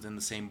can live within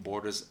the same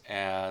borders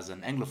as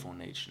an anglophone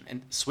nation.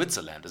 And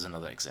Switzerland is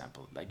another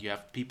example. Like, you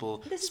have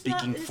people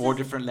speaking four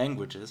different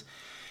languages,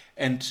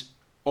 and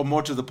or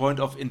more to the point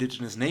of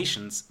indigenous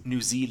nations,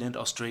 New Zealand,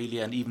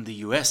 Australia, and even the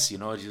US.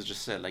 As you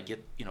just said,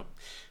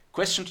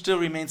 question still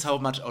remains how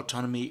much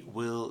autonomy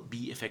will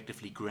be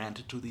effectively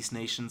granted to these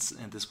nations,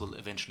 and this will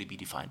eventually be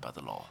defined by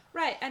the law.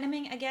 Right, and I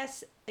mean, I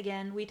guess,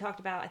 again, we talked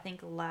about, I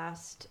think,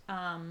 last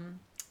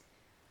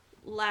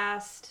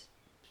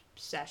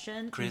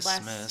session,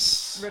 Christmas.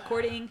 last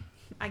recording,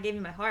 I gave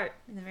you my heart,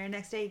 and the very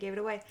next day you gave it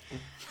away.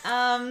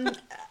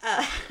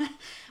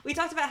 We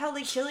talked about how,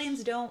 like,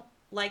 Chileans don't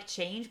like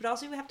change, but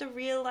also we have to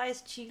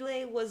realize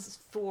Chile was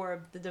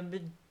for the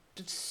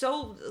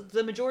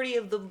majority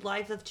of the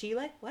life of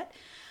Chile,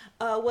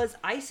 was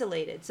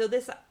isolated. So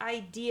this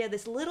idea,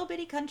 this little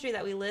bitty country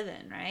that we live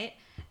in, right,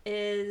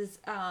 is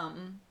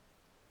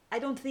I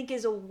don't think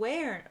is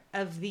aware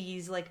of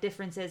these like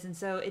differences, and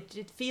so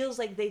it feels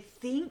like they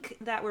think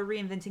that we're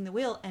reinventing the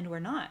wheel, and we're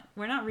not.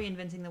 We're not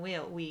reinventing the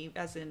wheel. We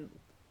as the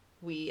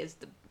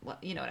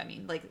you know what I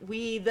mean? Like,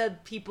 we the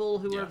people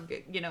who are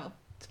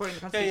supporting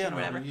the Constitution or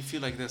whatever. You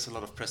feel like there's a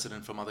lot of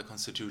precedent from other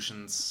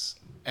constitutions,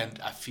 and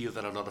I feel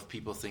that a lot of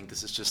people think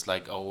this is just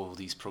like, oh,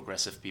 these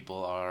progressive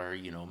people are,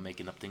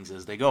 making up things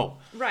as they go.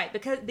 Right,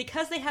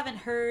 because they haven't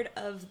heard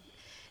of.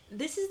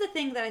 This is the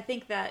thing that I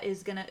think that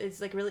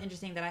is like really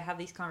interesting, that I have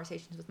these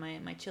conversations with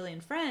my Chilean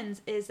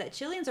friends, is that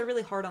Chileans are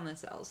really hard on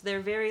themselves.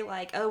 They're very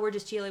like, oh, we're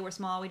just Chile, we're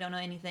small, we don't know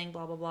anything,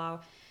 blah blah blah.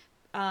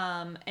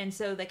 And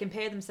so they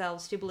compare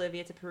themselves to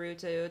Bolivia, to Peru,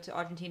 to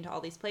Argentina, to all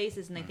these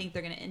places, and they think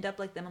they're going to end up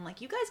like them. I'm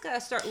like, you guys got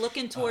to start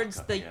looking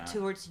towards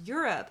towards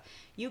Europe.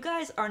 You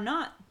guys are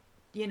not,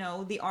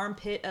 the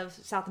armpit of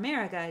South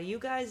America. You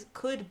guys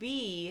could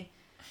be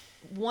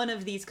one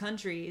of these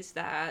countries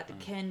that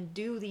can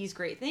do these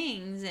great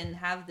things and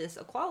have this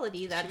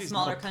equality that Chile's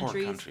smaller not a poor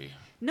countries. country.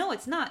 No,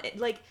 it's not.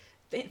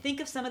 Think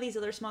of some of these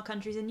other small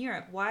countries in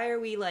Europe. Why are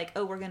we like,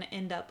 oh, we're going to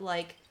end up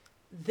like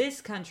this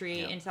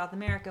country in South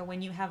America,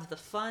 when you have the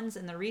funds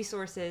and the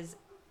resources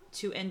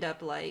to end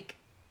up like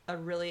a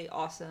really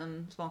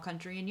awesome small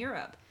country in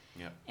Europe?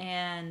 Yeah.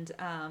 And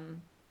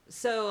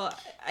so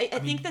I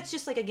think that's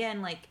just like,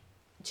 again, like,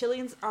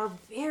 Chileans are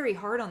very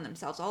hard on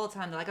themselves all the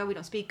time. They're like, oh, we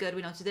don't speak good,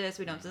 we don't do this,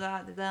 we don't do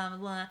that, blah, blah,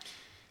 blah.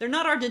 They're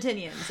not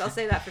Argentinians, I'll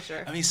say that for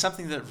sure. I mean,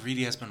 something that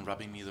really has been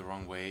rubbing me the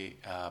wrong way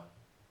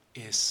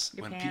is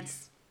Your when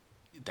pants.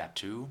 That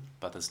too,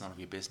 but that's none of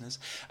your business.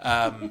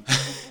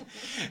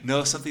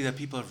 No, something that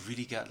people have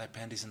really got like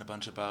panties in a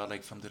bunch about,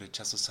 like from the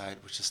Rechazo side,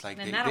 which is like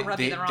And that'll rub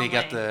you the wrong they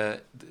got way.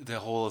 the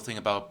whole thing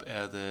about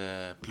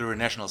the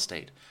plurinational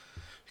state,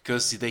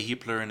 Because they hear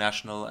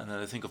plurinational and then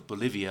they think of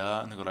Bolivia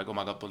and they go like, oh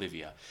my God,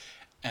 Bolivia.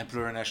 And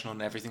plurinational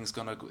and everything's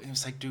gonna go.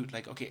 It's like, dude,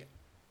 like, okay,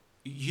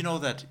 you know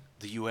that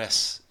the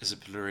US is a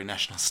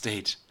plurinational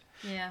state.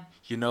 Yeah.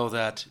 You know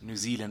that New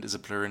Zealand is a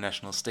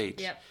plurinational state.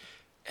 Yep.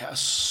 There are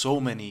so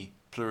many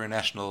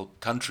plurinational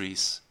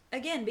countries,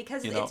 Again,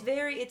 because You know. it's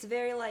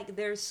very like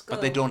there's scope.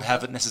 but they don't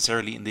have it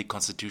necessarily in the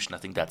constitution. I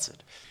think that's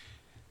it.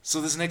 So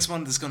this next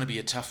one is going to be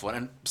a tough one.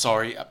 And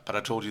sorry, but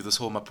I told you this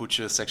whole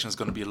Mapuche section is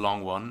going to be a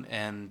long one.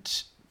 And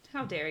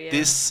How dare you?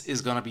 this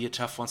is going to be a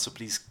tough one. So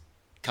please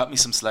cut me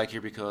some slack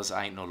here because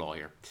I ain't no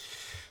lawyer.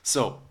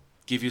 So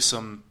give you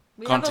some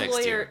we context have a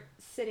lawyer here.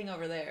 sitting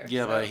over there.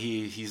 Yeah, so- but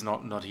he's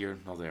not here,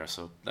 not there.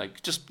 So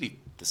like, just leave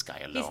this guy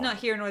alone. He's not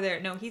here nor there.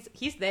 No, he's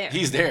there.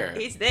 He's there.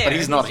 He's there. But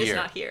he's not just here.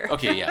 not here.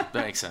 Okay, yeah,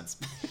 that makes sense.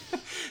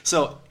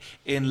 So,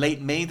 in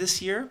late May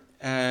this year,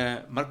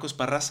 Marcos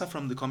Barraza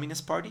from the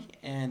Communist Party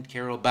and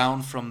Carol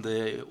Baum from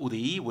the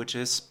UDI, which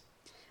is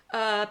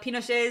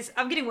Pinochet's.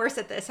 I'm getting worse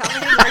at this. How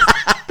am I getting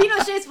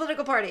worse? Pinochet's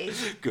political party.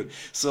 good.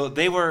 So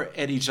they were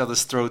at each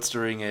other's throats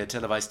during a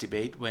televised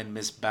debate when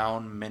Ms.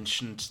 Baum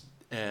mentioned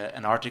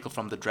an article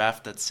from the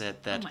draft that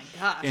said that Oh my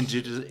gosh.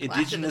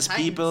 indigenous Titans.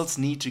 peoples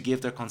need to give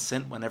their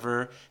consent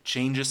whenever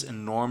changes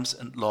in norms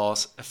and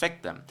laws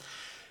affect them.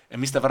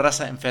 And Mr.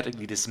 Barraza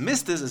emphatically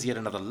dismissed this as yet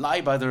another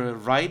lie by the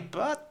right,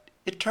 but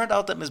it turned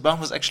out that Ms. Baum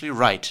was actually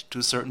right to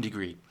a certain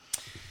degree.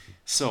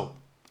 So,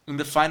 in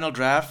the final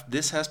draft,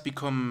 this has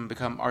become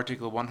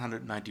Article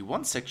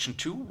 191, Section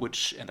 2,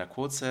 which, and I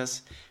quote,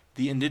 says,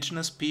 "The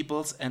indigenous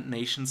peoples and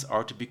nations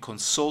are to be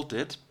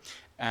consulted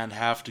and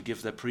have to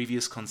give their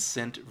previous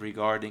consent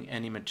regarding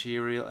any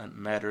material and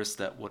matters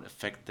that would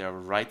affect their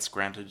rights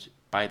granted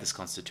by this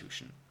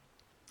Constitution."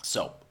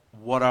 So,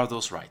 what are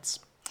those rights?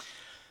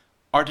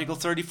 Article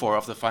 34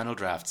 of the final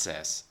draft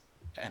says,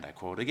 and I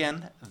quote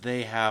again,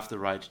 "They have the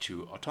right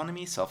to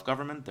autonomy,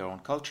 self-government, their own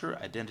culture,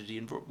 identity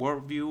and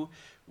worldview,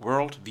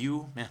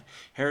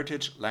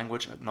 heritage,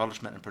 language,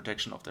 acknowledgement and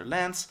protection of their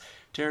lands,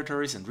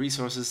 territories and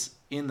resources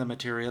in the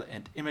material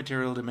and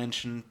immaterial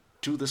dimension,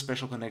 to the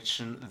special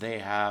connection they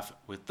have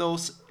with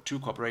those, to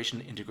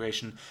cooperation,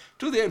 integration,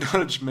 to the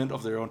acknowledgement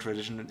of their own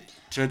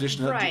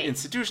traditional Right.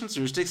 institutions,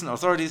 jurisdictions,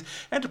 authorities,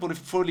 and to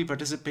fully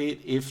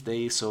participate, if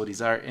they so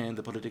desire, in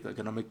the political,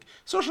 economic,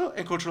 social,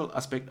 and cultural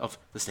aspect of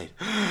the state."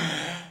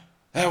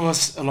 That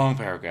was a long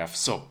paragraph.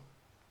 So,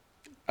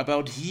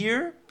 about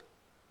here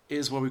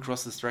is where we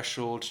cross the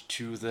threshold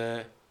to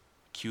the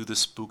cue the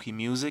spooky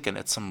music and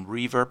add some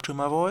reverb to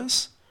my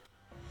voice.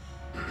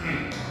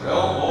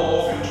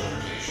 Realm of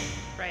interpretation.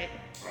 Right.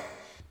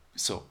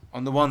 So,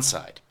 on the one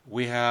side,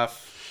 we have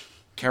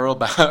Carol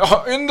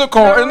Baum in the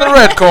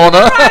red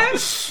corner.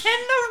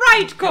 In the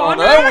right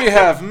corner. We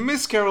have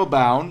Miss Carol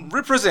Baum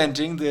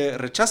representing the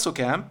Rechazo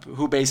camp,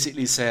 who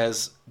basically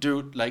says,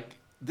 dude, like,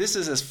 this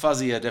is as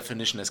fuzzy a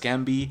definition as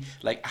can be.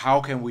 Like,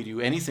 how can we do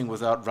anything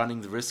without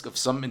running the risk of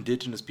some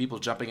indigenous people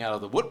jumping out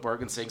of the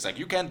woodwork and saying, like,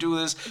 you can't do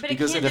this But it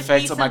because can't it just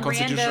affects be my some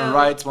constitutional rando-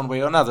 rights one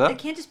way or another. It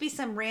can't just be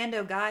some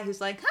rando guy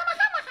who's like, ha ha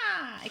ha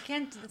ha. It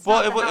can't. It's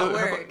Well, not how it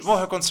works.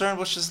 her concern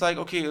was just like,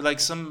 okay, like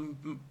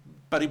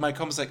somebody might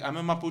come and say, like, I'm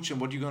a Mapuche, and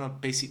what are you going to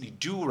basically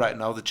do right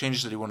now, the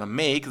changes that you want to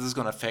make, this is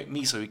going to affect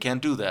me, so you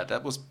can't do that.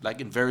 That was,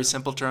 like, in very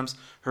simple terms,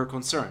 her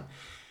concern.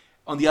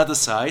 On the other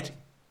side,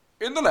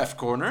 in the left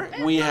corner,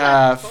 we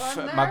have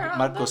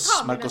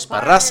Marcos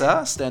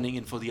Barraza standing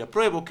in for the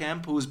Apruebo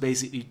camp, who's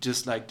basically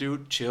just like,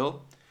 dude,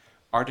 chill.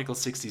 Article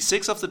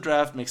 66 of the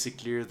draft makes it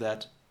clear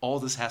that all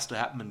this has to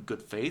happen in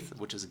good faith,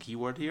 which is a key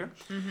word here.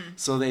 Mm-hmm.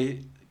 So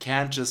they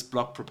can't just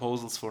block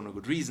proposals for no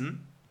good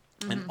reason.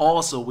 Mm-hmm. And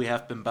also, we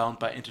have been bound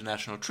by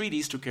international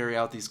treaties to carry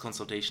out these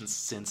consultations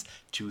since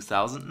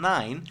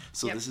 2009.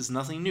 So Yep. this is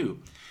nothing new.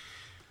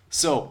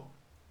 So,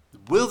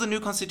 will the new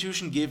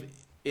constitution give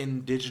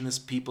indigenous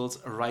peoples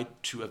a right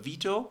to a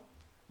veto?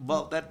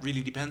 Well, that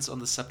really depends on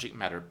the subject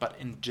matter. But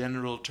in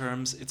general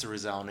terms, it's a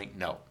resounding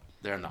no.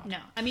 They're not. No,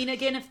 I mean,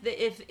 again,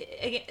 if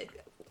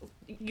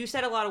you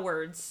said a lot of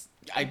words.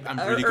 I'm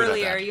really good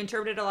Earlier, at that. you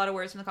interpreted a lot of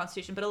words from the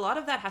Constitution, but a lot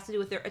of that has to do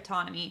with their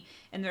autonomy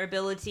and their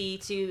ability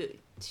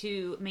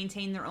to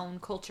maintain their own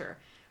culture,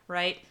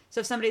 right?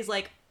 So if somebody's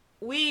like,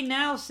 we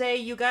now say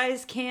you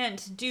guys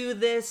can't do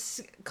this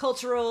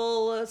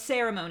cultural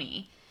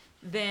ceremony,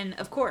 then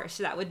of course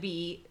that would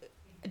be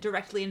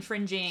directly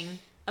infringing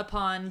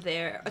upon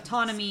their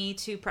autonomy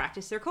to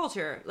practice their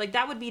culture. Like,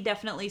 that would be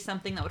definitely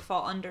something that would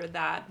fall under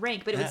that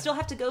rank, but it would Yeah. still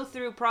have to go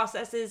through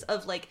processes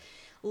of like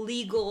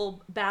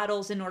legal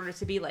battles in order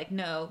to be like,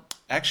 no.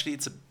 Actually,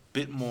 it's a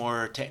bit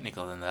more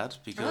technical than that,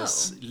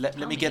 because let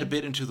tell me get a me.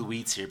 bit into the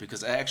weeds here,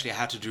 because I actually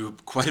had to do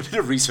quite a bit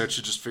of research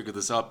to just figure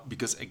this out,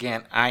 because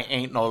again, I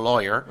ain't no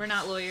lawyer. We're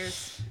not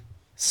lawyers.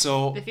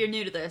 So If you're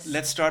new to this.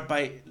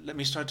 let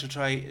me start to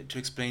try to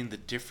explain the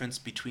difference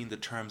between the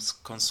terms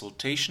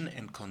consultation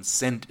and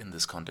consent in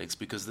this context,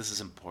 because this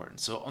is important.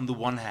 So on the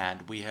one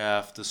hand, we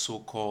have the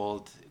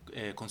so-called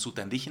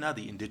consulta indígena,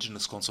 the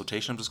indigenous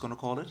consultation, I'm just going to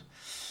call it,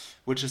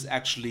 which is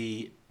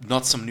actually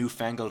not some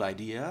newfangled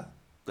idea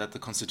that the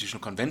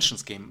Constitutional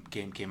Conventions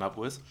came up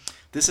with,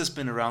 This has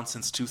been around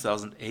since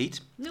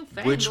 2008,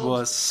 Newfangled. which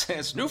was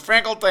it's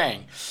newfangled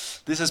thing.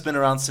 This has been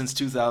around since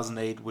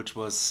 2008, which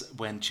was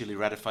when Chile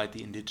ratified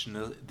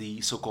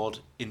the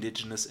so-called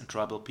Indigenous and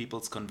Tribal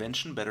Peoples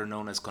Convention, better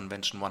known as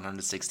Convention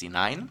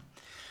 169.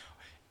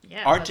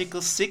 Yeah,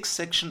 Article 6,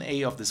 Section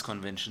A of this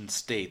convention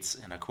states,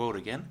 and I quote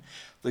again,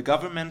 "The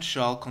government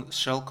shall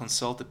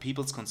consult the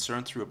peoples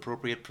concerned through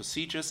appropriate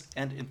procedures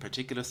and in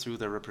particular through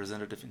their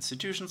representative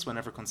institutions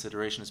whenever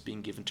consideration is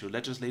being given to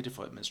legislative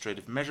or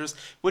administrative measures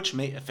which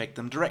may affect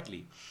them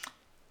directly."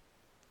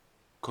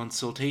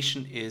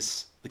 Consultation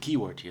is the key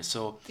word here.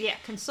 So Yeah,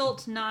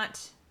 consult,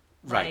 not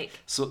right. like...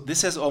 So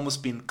this has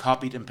almost been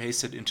copied and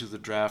pasted into the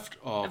draft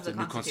of Of the the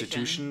new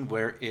Constitution. Constitution,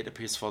 where it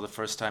appears for the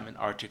first time in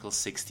Article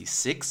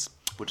 66,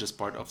 which is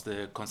part of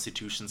the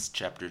Constitution's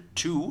Chapter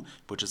 2,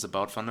 which is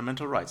about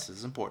fundamental rights. This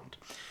is important.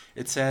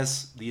 It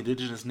says the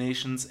indigenous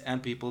nations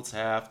and peoples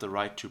have the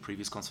right to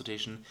previous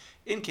consultation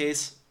in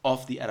case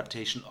of the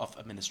adaptation of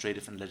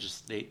administrative and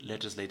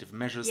legislative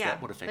measures Yeah,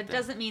 that would affect but them.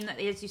 doesn't mean that,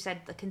 as you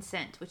said, the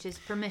consent, which is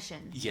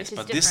permission. Yes, which is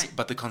but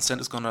different. the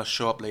consent is going to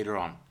show up later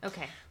on.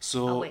 Okay.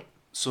 So, I'll wait.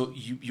 so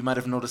you might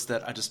have noticed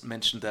that I just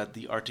mentioned that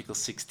the Article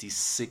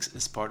 66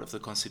 is part of the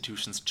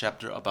Constitution's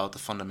chapter about the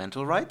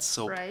fundamental rights.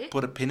 So Right.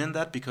 put a pin in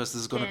that because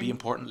this is going to be Pin.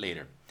 important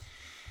later.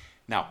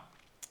 Now,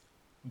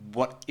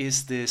 what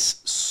is this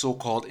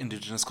so-called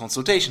indigenous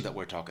consultation that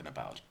we're talking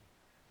about?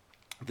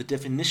 The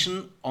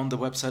definition on the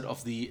website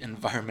of the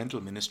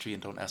Environmental Ministry,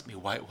 and don't ask me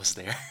why it was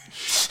there,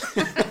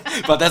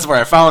 but that's where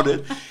I found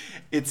it.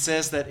 It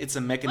says that it's a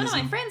One of mechanism.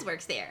 my friends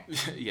works there.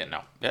 Yeah,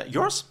 no.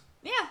 Yours?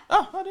 Yeah.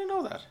 Oh, I didn't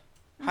know that.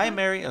 Hi,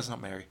 Mary. It's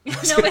not Mary. No,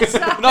 it's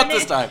not. Not Her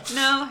this name- time.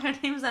 No, her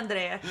name's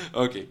Andrea.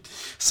 Okay.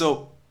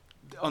 So,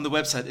 on the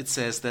website, it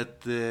says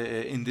that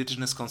the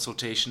indigenous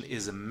consultation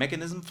is a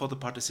mechanism for the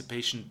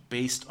participation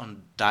based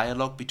on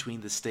dialogue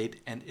between the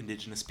state and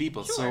indigenous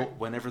people. Sure. So,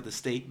 whenever the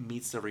state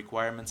meets the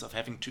requirements of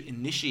having to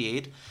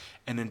initiate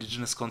an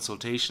indigenous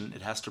consultation,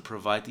 it has to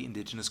provide the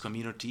indigenous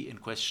community in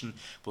question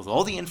with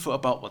all the info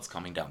about what's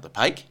coming down the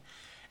pike.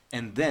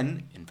 And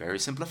then, in very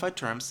simplified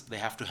terms, they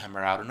have to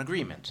hammer out an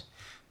agreement.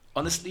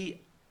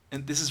 Honestly,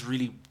 and this is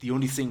really the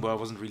only thing where I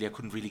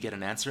couldn't really get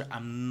an answer.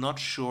 I'm not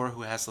sure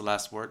who has the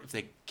last word, if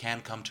they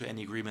can come to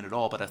any agreement at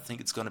all, but I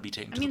think it's going to be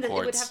taken I to mean, the it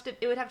would courts.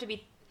 have to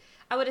be.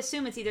 I would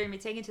assume it's either going to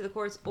be taken to the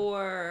courts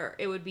or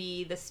it would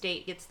be the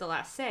state gets the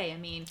last say. I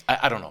mean,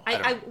 I don't know. I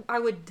don't know. I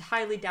would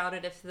highly doubt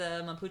it if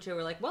the Mapuche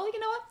were like, well, you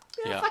know what?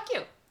 Yeah. Fuck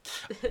you.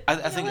 I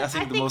You know think what? I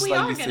think the think most we are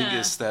likely thing gonna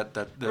is that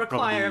Require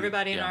probably,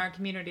 everybody in yeah. our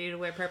community to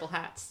wear purple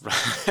hats.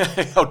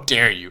 How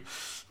dare you?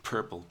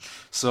 Purple.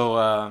 So,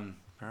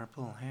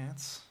 purple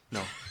hats?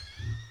 No.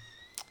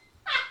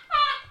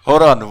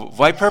 Hold on.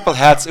 Why purple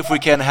hats if we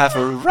can have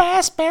a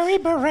raspberry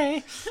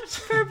beret?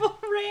 Purple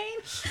rain.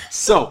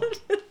 So,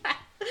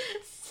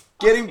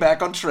 getting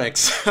back on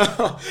tracks.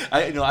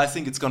 I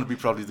think it's going to be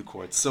probably the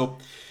courts. So,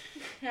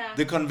 Yeah.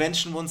 the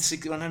Convention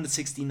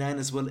 169,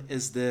 as well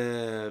as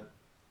the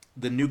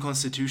new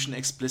Constitution,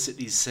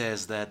 explicitly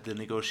says that the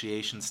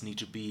negotiations need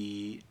to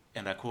be,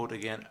 and I quote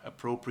again,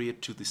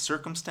 appropriate to the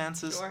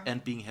circumstances Sure.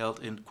 and being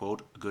held in,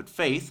 quote, good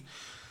faith,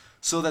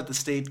 so that the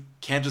state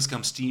can't just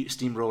come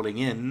steamrolling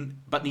in,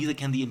 but neither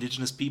can the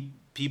indigenous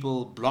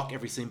people block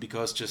everything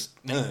because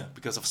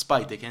of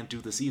spite. They can't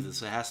do this either,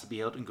 so it has to be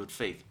held in good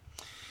faith.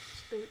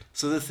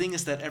 So the thing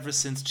is that ever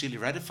since Chile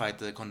ratified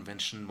the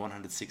Convention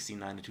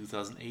 169 in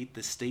 2008,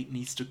 the state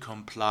needs to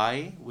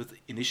comply with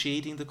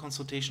initiating the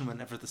consultation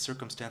whenever the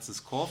circumstances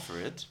call for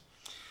it,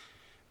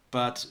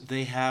 but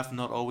they have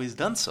not always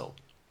done so.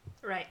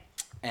 Right.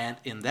 And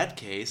in that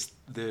case,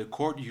 the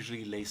court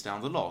usually lays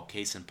down the law.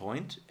 Case in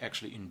point,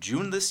 actually in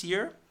June this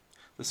year,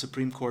 the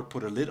Supreme Court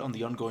put a lid on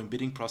the ongoing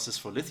bidding process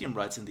for lithium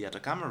rights in the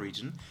Atacama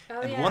region.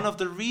 Oh, and yeah. one of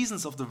the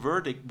reasons of the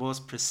verdict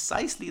was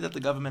precisely that the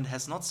government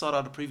has not sought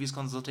out a previous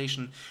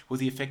consultation with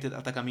the affected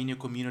Atacameño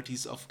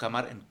communities of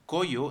Camar and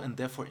Coyo and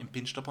therefore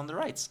impinged upon their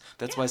rights.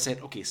 That's why I said,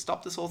 okay,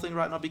 stop this whole thing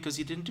right now because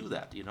you didn't do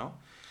that, you know?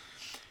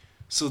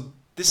 So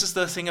this is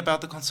the thing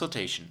about the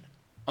consultation.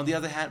 On the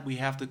other hand, we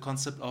have the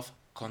concept of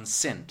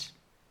consent.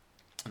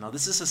 Now,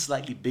 this is a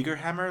slightly bigger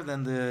hammer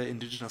than the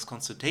indigenous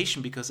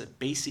consultation because it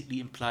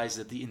basically implies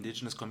that the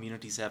indigenous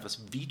communities have a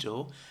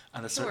veto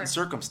under certain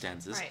Sure.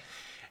 circumstances. Right.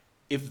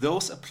 If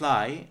those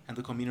apply and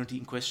the community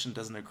in question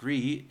doesn't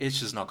agree, it's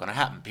just not going to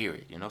happen,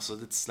 period. You know, so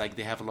it's like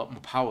they have a lot more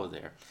power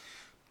there.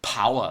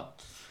 Power.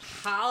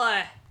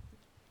 Holla.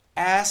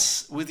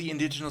 As with the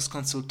indigenous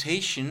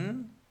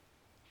consultation,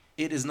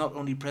 it is not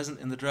only present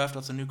in the draft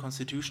of the new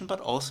constitution, but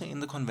also in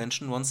the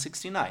Convention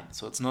 169.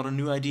 So it's not a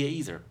new idea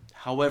either.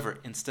 However,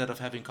 instead of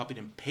having copied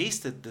and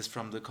pasted this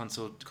from the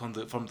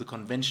from the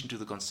convention to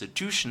the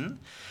constitution,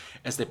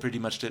 as they pretty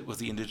much did with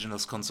the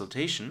indigenous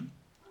consultation,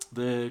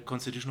 the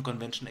Constitutional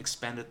Convention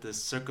expanded the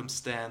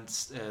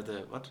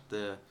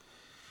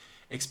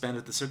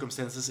expanded the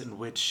circumstances in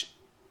which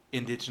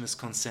indigenous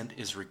consent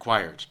is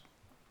required.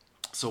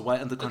 So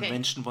while in the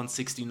Convention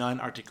 169,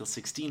 Article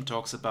 16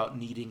 talks about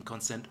needing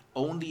consent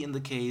only in the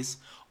case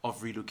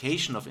of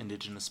relocation of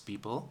indigenous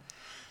people,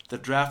 The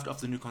draft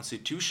of the new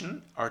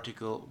constitution,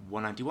 Article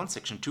 191,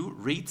 Section 2,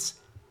 reads,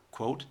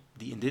 quote,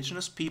 "The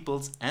indigenous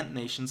peoples and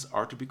nations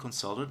are to be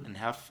consulted and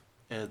have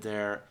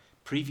their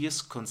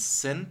previous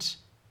consent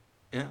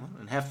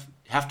and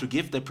have to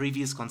give their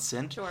previous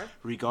consent Sure.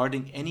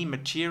 regarding any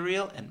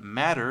material and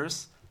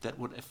matters that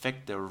would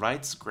affect their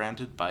rights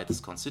granted by this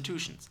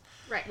constitution."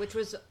 Right, which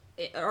was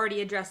already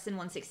addressed in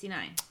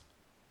 169.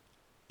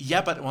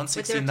 Yeah, but But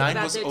 169 they're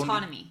about was the only...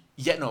 autonomy.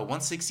 Yeah, no,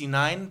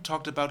 169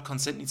 talked about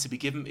consent needs to be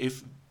given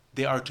if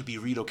they are to be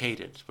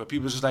relocated. But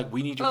people are just like,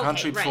 we need your Okay,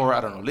 country right. for,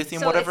 I don't know, lithium,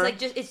 So whatever.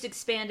 it's like it's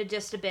expanded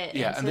just a bit.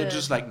 Yeah, and they're into-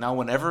 just like, now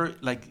whenever,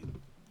 like,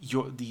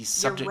 the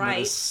subject matter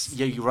rights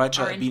your rights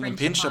are are being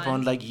infringed impinged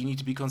upon, upon. like, you need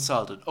to be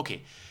consulted.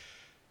 Okay.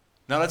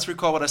 Now let's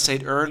recall what I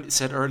said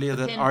earlier,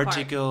 that pin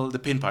part. the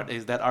pin part,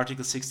 is that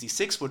Article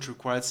 66, which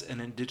requires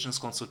an indigenous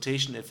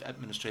consultation if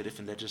administrative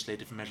and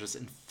legislative measures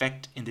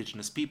infect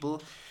indigenous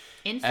people.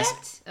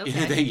 Infect?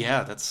 Okay.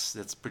 Yeah,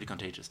 that's pretty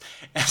contagious.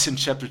 As in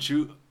Chapter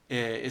 2,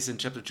 is in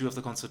Chapter 2 of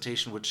the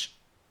Constitution, which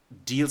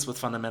deals with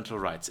fundamental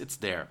rights. It's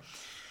there.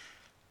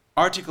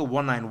 Article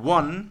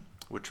 191,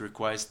 which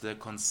requires the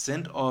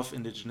consent of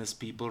indigenous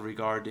people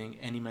regarding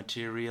any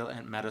material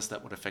and matters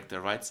that would affect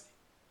their rights,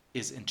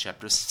 is in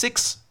Chapter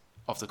 6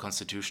 of the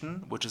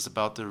Constitution, which is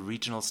about the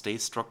regional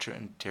state structure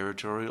and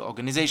territorial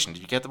organization. Do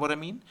you get what I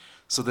mean?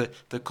 So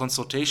the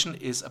consultation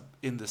is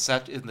in the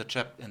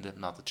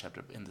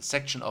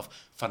section of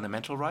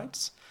fundamental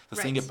rights. The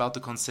thing Right. about the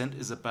consent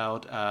is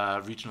about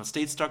regional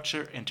state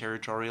structure and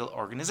territorial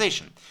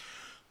organization.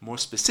 More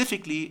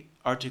specifically,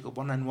 Article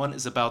 191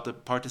 is about the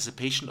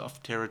participation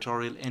of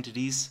territorial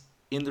entities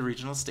in the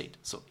regional state.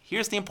 So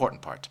here's the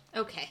important part.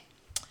 Okay.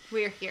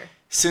 We're here.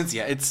 Since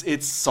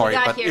it's sorry, We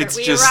got but here. it's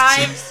We just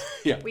arrived.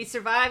 yeah. We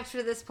survived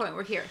to this point.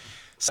 We're here.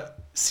 So,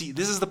 see,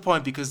 this is the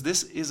point, because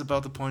this is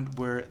about the point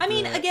where I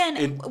mean,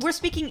 again, we're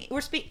speaking.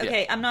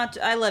 Okay, I'm not.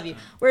 I love you.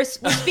 We're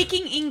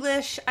speaking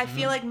English. I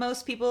feel like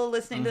most people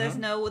listening to this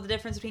know what the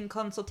difference between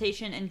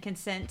consultation and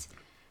consent.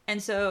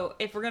 And so,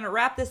 if we're going to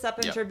wrap this up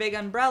into Yeah. a big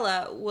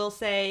umbrella, we'll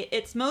say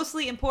it's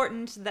mostly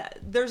important that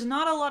there's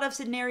not a lot of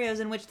scenarios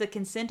in which the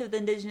consent of the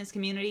indigenous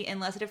community,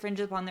 unless it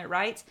infringes upon their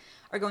rights,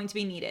 are going to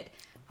be needed.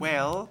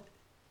 well,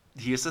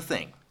 here's the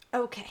thing,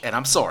 Okay. and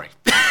I'm sorry,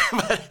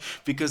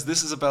 because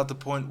this is about the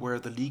point where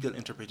the legal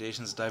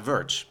interpretations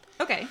diverge.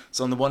 Okay.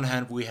 So on the one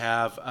hand, we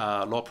have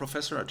law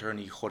professor,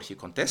 attorney Jorge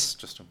Contes,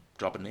 just to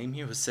drop a name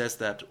here, who says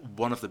that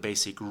one of the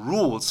basic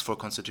rules for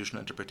constitutional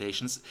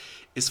interpretations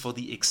is for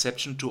the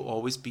exception to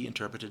always be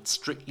interpreted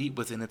strictly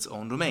within its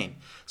own domain.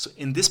 So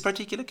in this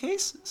particular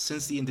case,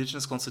 since the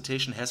indigenous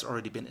consultation has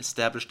already been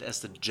established as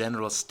the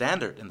general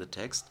standard in the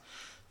text,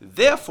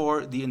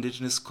 therefore the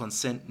indigenous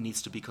consent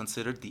needs to be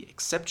considered the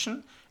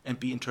exception and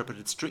be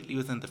interpreted strictly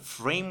within the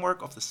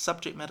framework of the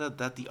subject matter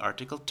that the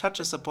article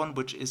touches upon,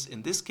 which is,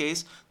 in this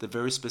case, the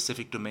very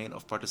specific domain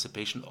of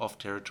participation of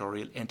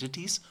territorial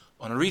entities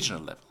on a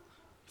regional level.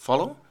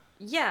 Follow?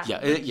 Yeah.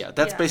 Yeah,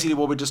 that's Yeah. basically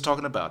what we're just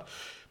talking about.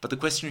 But the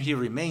question here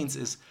remains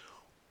is,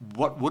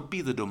 what would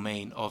be the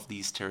domain of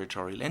these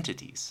territorial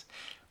entities?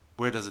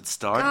 Where does it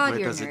start? God, Where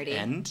you're does nerdy. it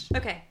end?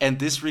 Okay. And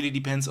this really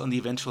depends on the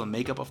eventual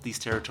makeup of these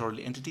territorial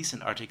entities.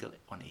 In Article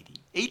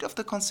 188 of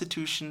the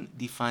Constitution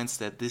defines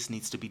that this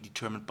needs to be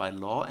determined by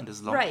law, and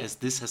as long Right. as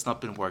this has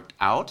not been worked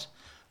out,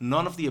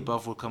 none of the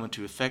above will come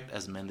into effect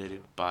as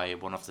mandated by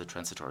one of the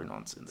transitory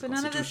norms in the So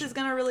Constitution. none of this is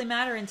going to really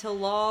matter until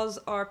laws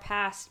are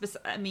passed. But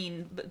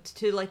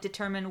to like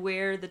determine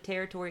where the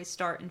territories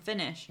start and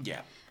finish.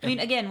 Yeah. I mean,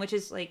 again, which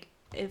is like,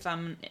 if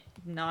I'm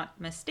not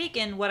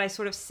mistaken, what I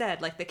sort of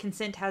said, like the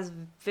consent has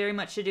very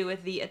much to do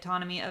with the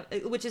autonomy of,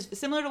 which is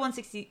similar to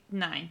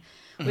 169,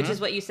 which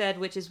is what you said,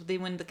 which is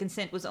when the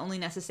consent was only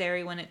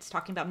necessary when it's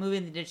talking about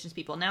moving the indigenous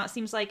people. Now it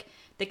seems like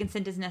the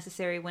consent is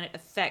necessary when it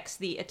affects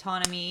the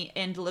autonomy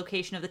and the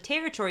location of the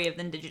territory of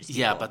the indigenous people.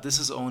 Yeah, but this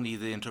is only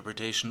the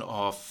interpretation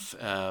of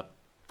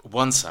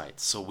one side.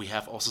 So we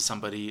have also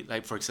somebody,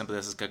 like, for example,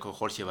 there's this guy called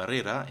Jorge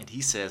Barrera, and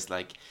he says,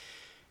 like,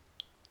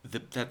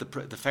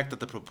 the fact that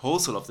the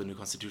proposal of the new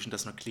constitution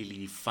does not clearly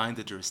define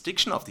the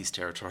jurisdiction of these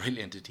territorial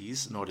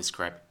entities, nor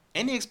describe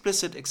any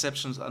explicit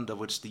exceptions under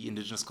which the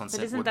indigenous But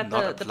consent isn't would that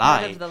not the apply.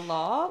 part of the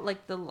law?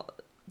 Like the law.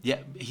 Yeah,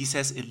 he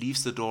says it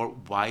leaves the door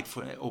wide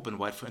for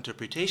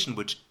interpretation,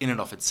 which in and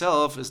of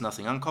itself is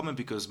nothing uncommon,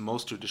 because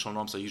most traditional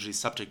norms are usually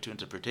subject to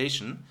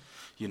interpretation,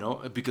 you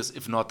know, because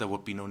if not, there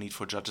would be no need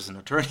for judges and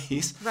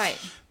attorneys. Right.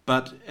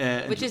 But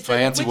Which is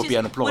Fianzi would be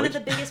unemployed. one of the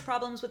biggest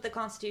problems with the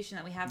Constitution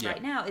that we have Yeah.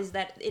 right now is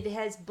that it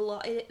has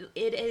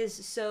it is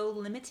so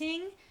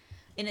limiting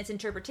in its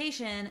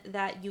interpretation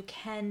that you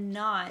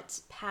cannot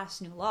pass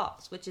new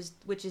laws, which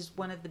is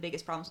one of the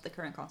biggest problems with the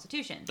current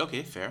Constitution.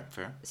 Okay, fair.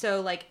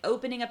 So, like,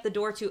 opening up the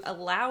door to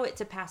allow it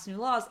to pass new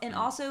laws, and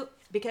also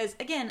because,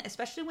 again,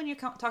 especially when you're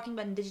talking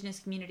about indigenous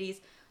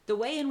communities, the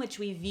way in which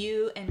we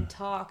view and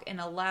talk and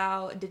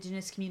allow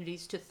indigenous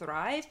communities to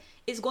thrive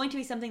is going to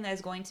be something that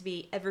is going to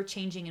be ever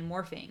changing and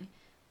morphing.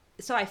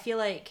 So I feel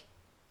like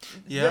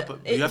Yeah,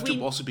 but you have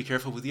to also be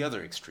careful with the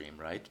other extreme,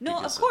 right? No,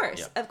 Because, of course,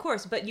 yeah. of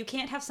course. But you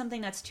can't have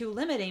something that's too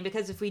limiting,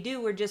 because if we do,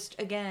 we're just,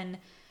 again,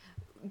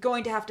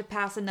 going to have to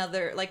pass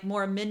another like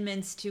more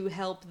amendments to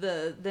help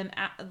the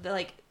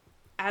like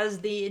as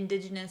the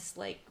indigenous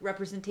like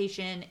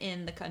representation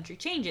in the country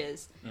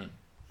changes.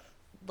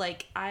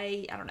 Like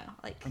I don't know,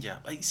 like Yeah,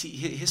 I see.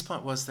 His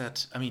point was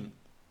that, I mean,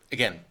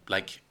 again,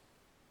 like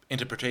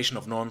interpretation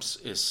of norms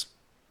is,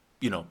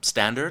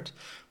 standard,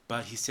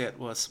 but he said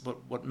was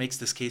what makes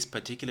this case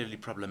particularly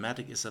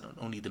problematic is that not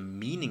only the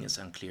meaning is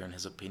unclear in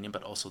his opinion,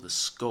 but also the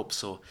scope.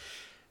 So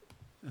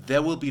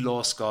there will be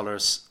law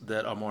scholars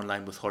that are more in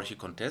line with Jorge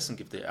Contes and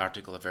give the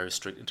article a very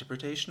strict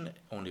interpretation,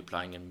 only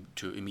applying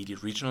to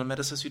immediate regional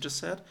matters, as you just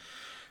said,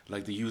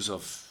 like the use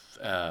of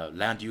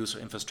land use or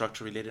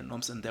infrastructure related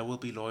norms, and there will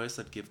be lawyers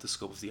that give the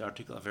scope of the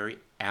article a very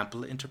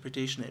ample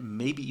interpretation and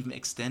maybe even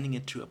extending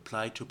it to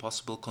apply to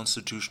possible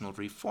constitutional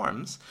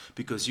reforms,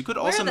 because you could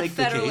also make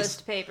the case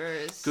Federalist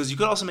Papers. because you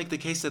could also make the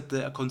case that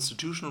the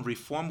constitutional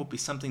reform would be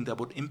something that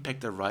would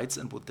impact their rights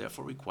and would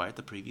therefore require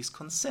the previous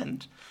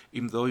consent,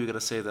 even though you got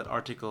to say that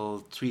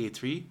Article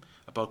 383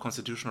 about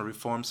constitutional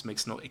reforms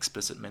makes no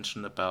explicit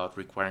mention about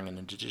requiring an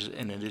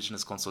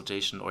indigenous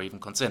consultation or even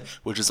consent,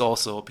 which is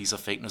also a piece of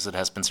fake news that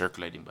has been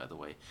circulating, by the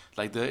way.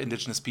 Like the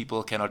indigenous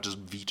people cannot just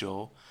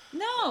veto.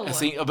 No, I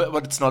think,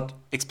 but it's not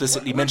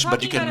explicitly mentioned,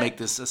 but you can make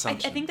this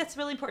assumption. I think that's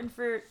really important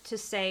to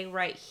say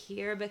right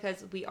here,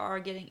 because we are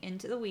getting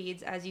into the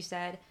weeds, as you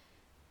said.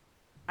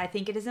 I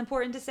think it is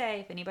important to say,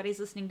 if anybody's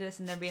listening to this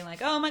and they're being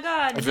like, "Oh my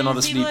God, if you're not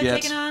asleep people are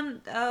yet, taking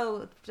on,"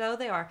 so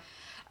they are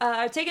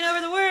taking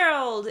over the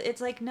world. It's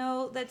like,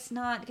 no, that's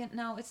not.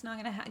 No, it's not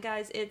gonna.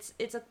 Guys, it's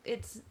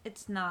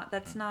not.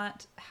 That's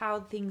not how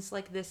things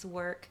like this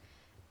work.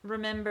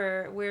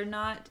 Remember, we're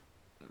not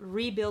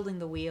rebuilding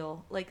the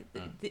wheel. Like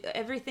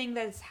everything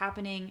that's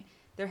happening,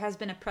 there has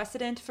been a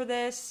precedent for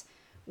this.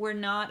 We're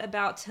not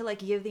about to like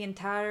give the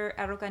entire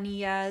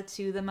Araucanía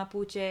to the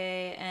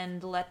Mapuche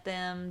and let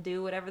them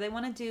do whatever they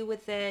want to do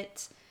with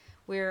it.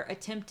 We're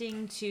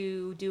attempting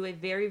to do a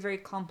very, very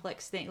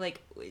complex thing.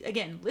 Like,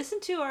 again,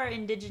 listen to our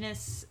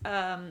indigenous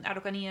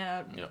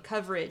Araucanía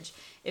coverage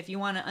if you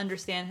want to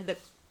understand the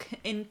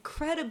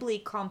incredibly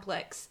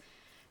complex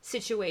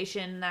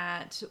situation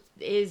that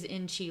is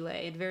in Chile.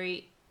 A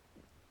very,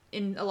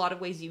 in a lot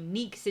of ways,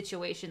 unique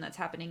situation that's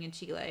happening in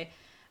Chile.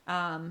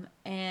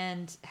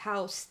 And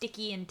how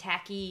sticky and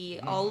tacky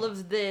all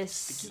of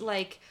this,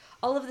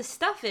 all of this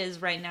stuff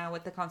is right now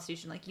with the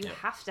Constitution. Like, you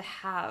have to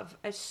have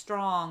a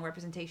strong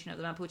representation of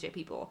the Mapuche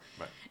people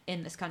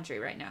in this country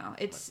right now.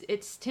 It's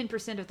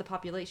 10% of the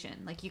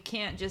population. Like, you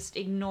can't just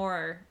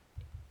ignore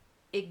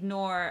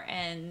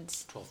and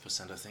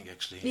 12%, I think,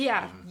 actually.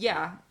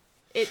 Yeah.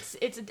 It's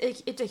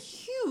a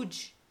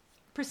huge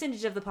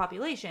percentage of the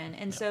population,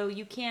 and so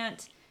you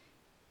can't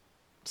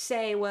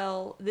say,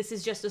 well, this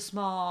is just a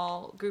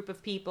small group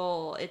of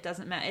people, it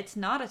doesn't matter. It's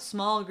not a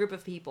small group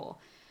of people,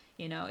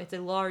 it's a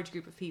large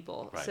group of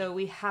people. Right. So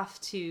we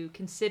have to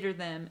consider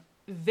them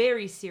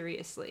very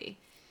seriously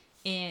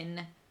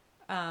in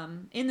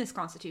this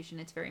Constitution.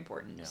 It's very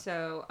important.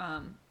 So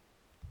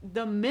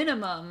the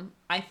minimum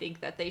I think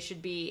that they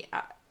should be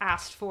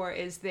asked for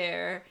is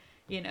their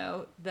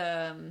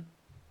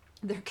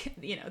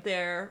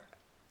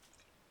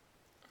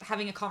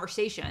having a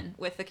conversation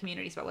with the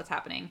communities about what's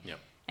happening.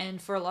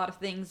 And for a lot of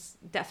things,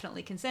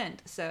 definitely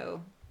consent.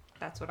 So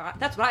that's what I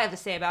have to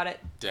say about it.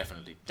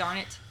 Definitely. Darn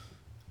it.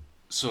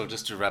 So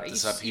just to wrap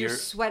this up here. You're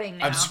sweating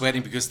now. I'm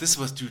sweating because this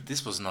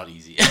was not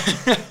easy.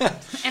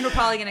 And we're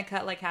probably going to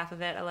cut like half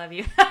of it. I love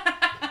you.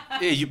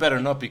 Yeah, you better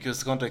not, because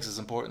the context is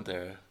important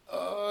there.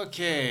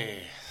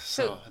 Okay.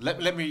 So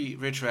let me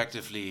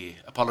retroactively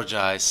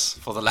apologize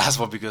for the last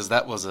one, because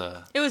that was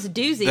a... It was a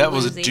doozy. That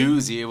was a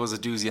doozy. It was a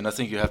doozy, and I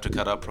think you have to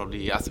cut out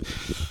probably...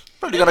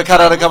 Probably going to cut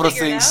out a couple of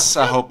things.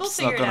 I hope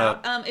it's not going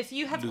to if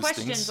you have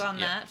questions on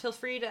that, feel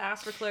free to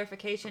ask for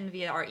clarification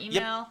via our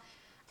email.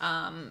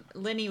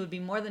 Lenny would be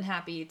more than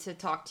happy to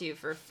talk to you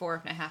for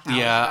 4.5 hours.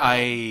 Yeah,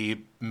 I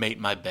made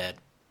my bed.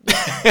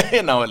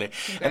 No, and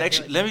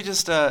actually, let me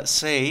just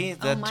say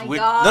that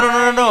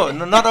no,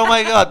 not oh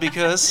my God,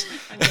 because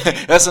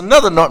that's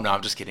another no,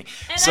 I'm just kidding.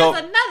 And so,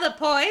 there's another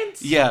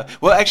point. Yeah,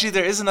 well, actually,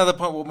 there is another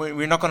point.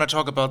 We're not going to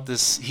talk about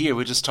this here.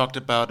 We just talked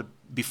about it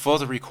before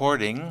the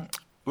recording.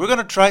 We're going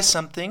to try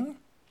something,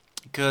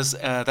 because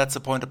that's a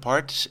point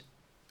apart,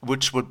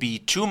 which would be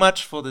too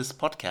much for this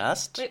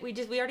podcast.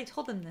 Wait, we already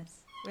told them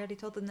this. We already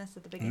told them this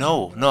at the beginning.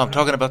 No, I'm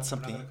talking about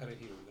something. We're not going to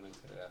cut it here. We're going to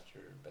cut it after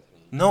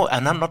Bethany. No,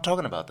 and I'm not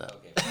talking about that.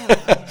 Okay.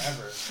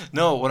 Whatever.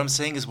 No, what I'm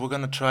saying is we're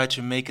going to try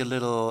to make a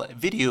little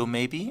video,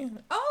 maybe.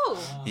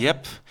 Oh.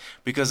 Yep,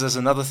 because there's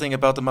another thing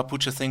about the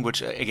Mapuche thing,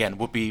 which, again,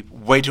 would be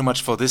way too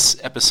much for this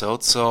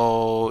episode.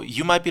 So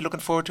you might be looking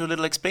forward to a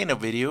little explainer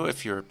video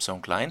if you're so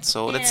inclined.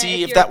 So let's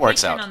see if that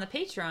works out. On the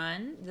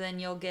Patreon, then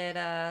you'll get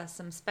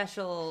some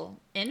special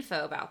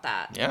info about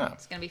that. Yeah.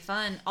 It's going to be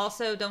fun.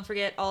 Also, don't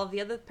forget all of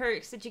the other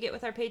perks that you get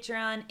with our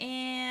Patreon.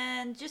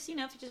 And just, if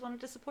you just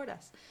wanted to support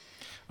us.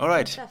 All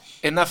right,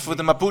 enough with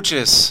the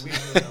Mapuches.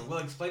 We'll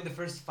explain the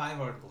first 5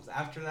 articles.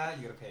 After that,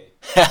 you got to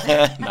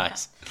pay.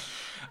 Nice.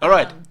 All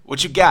right,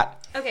 what you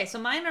got? Okay, so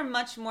mine are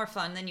much more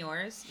fun than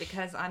yours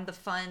because I'm the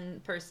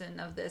fun person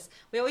of this.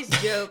 We always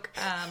joke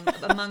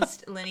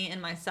amongst Lenny and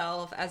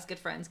myself as good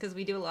friends because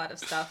we do a lot of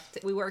stuff.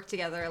 We work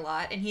together a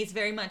lot, and he's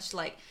very much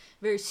like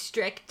very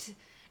strict,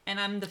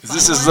 and I'm the fun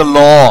This one. is the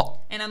law.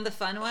 And I'm the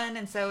fun one,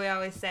 and so we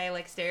always say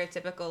like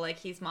stereotypical, like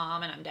he's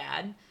mom and I'm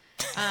dad,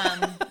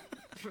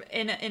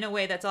 in a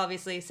way that's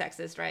obviously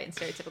sexist, right, and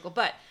stereotypical.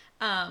 But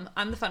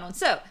I'm the fun one.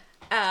 So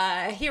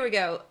here we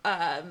go.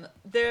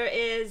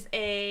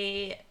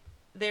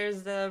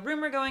 There's the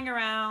rumor going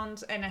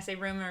around, and I say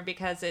rumor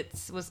because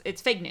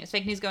it's fake news.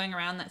 Fake news going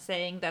around that's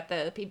saying that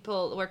the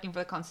people working for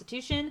the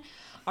Constitution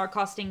are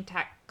costing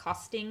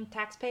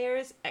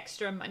taxpayers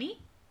extra money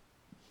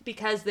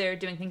because they're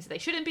doing things that they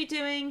shouldn't be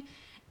doing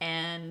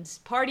and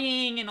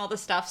partying and all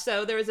this stuff.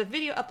 So there was a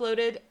video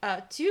uploaded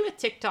to a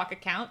TikTok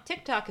account.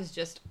 TikTok is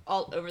just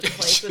all over the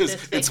place with this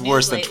fake It's news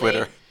worse than lately.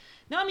 Twitter.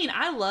 No, I mean,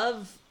 I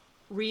love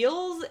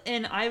Reels,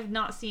 and I've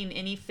not seen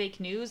any fake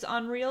news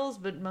on Reels,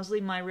 but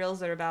mostly my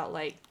Reels are about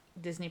like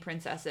Disney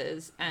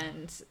princesses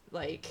and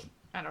like,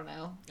 I don't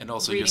know. And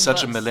also, you're reading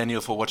such a books.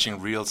 millennial for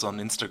watching Reels on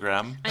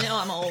Instagram. I know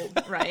I'm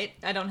old, right?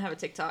 I don't have a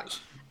TikTok.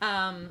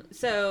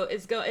 So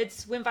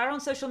it's went viral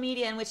on social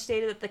media, in which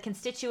stated that the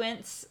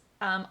constituents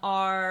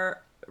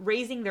are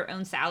raising their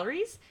own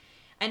salaries,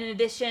 and in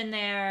addition,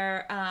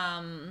 they're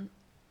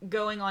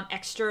going on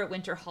extra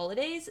winter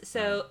holidays.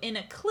 So in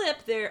a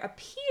clip, there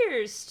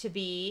appears to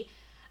be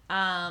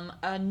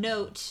a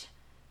note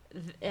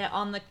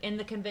in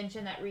the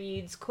convention that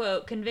reads,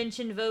 quote,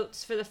 "Convention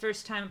votes for the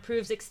first time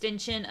approves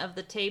extension of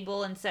the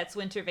table and sets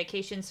winter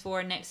vacations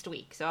for next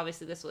week." So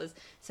obviously this was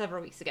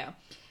several weeks ago.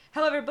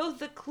 However, both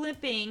the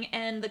clipping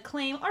and the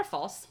claim are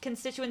false.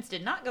 Constituents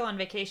did not go on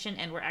vacation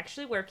and were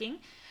actually working.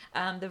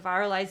 The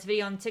viralized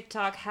video on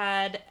TikTok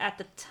had, at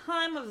the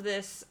time of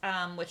this,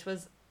 which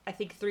was, I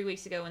think, 3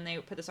 weeks ago when they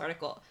put this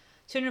article,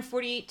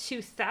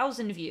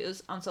 242,000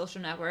 views on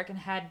social network and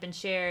had been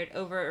shared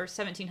over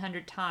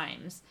 1,700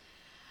 times.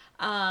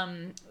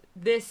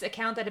 This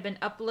account that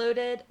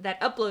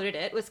uploaded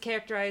it was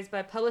characterized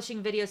by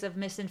publishing videos of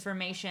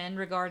misinformation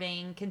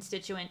regarding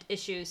constituent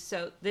issues.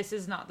 So this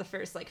is not the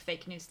first like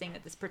fake news thing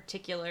that this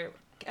particular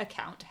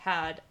account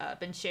had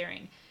been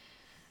sharing.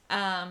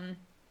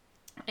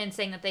 And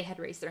saying that they had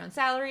raised their own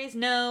salaries.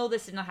 No,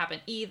 this did not happen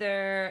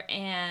either.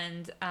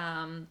 And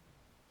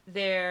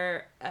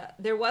there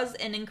was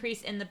an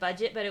increase in the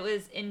budget, but it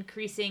was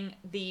increasing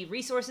the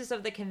resources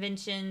of the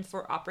convention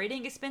for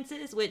operating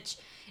expenses, which,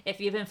 if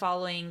you've been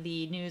following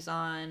the news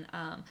on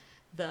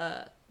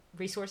the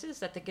resources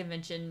that the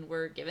convention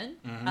were given,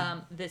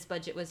 this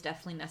budget was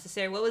definitely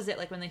necessary. What was it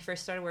like when they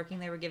first started working?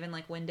 They were given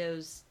like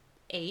Windows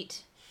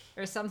 8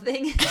 or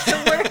something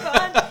to work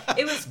on.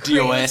 It was crazy.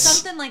 DOS.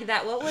 Something like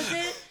that. What was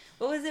it?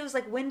 It was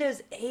like Windows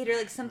 8 or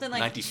like something like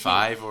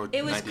 95 or 98.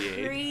 It was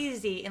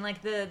crazy, and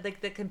like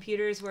the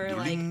computers were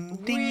like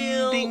Ding,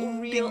 real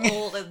ding, ding.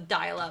 old,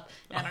 dial up.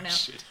 I don't know.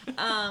 Shit.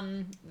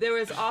 There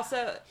was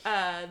also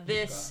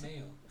this.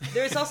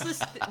 There was also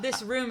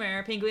this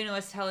rumor. Pinguino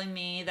was telling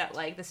me that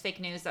like this fake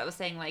news that was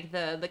saying like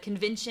the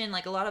convention,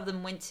 like a lot of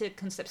them went to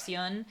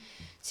Concepcion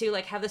to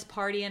like have this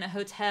party in a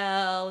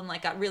hotel and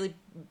like got really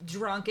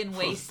drunk and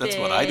wasted. That's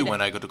what I do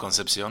when I go to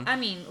Concepcion. I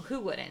mean,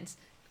 who wouldn't?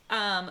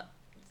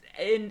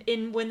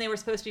 In when they were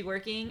supposed to be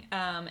working,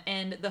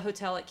 and the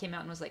hotel it came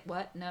out and was like,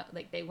 what? No,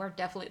 like they weren't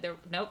definitely there.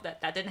 Nope,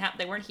 that didn't happen.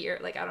 They weren't here.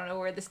 Like I don't know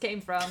where this came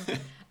from.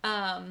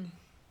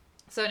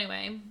 So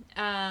anyway,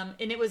 and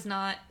it's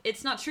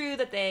not true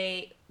that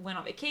they went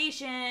on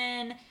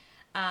vacation,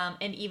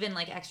 and even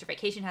like extra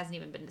vacation hasn't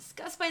even been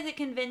discussed by the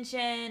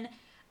convention.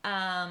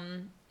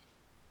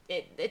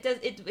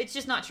 It's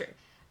just not true.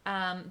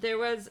 There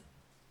was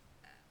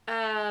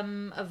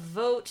a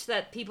vote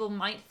that people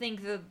might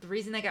think the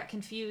reason they got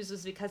confused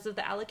was because of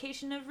the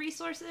allocation of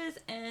resources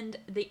and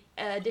the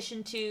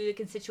addition to the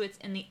constituents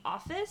in the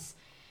office.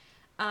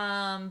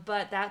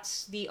 But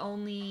that's the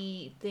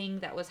only thing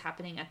that was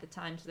happening at the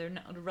time. So they're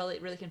not really,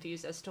 really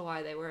confused as to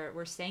why they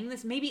were saying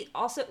this. Maybe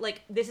also,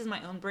 like, this is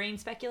my own brain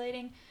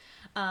speculating.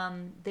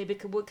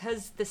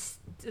 Because this,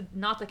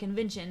 not the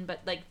convention, but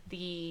like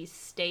the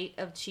state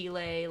of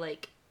Chile,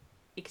 like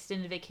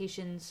extended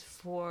vacations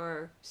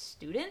for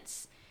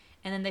students.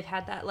 And then they've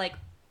had that like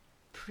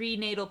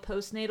prenatal,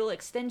 postnatal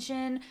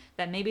extension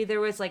that maybe there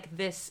was like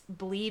this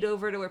bleed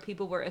over to where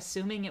people were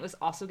assuming it was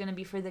also going to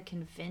be for the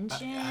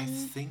convention. I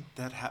think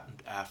that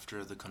happened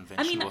after the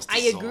convention I mean, was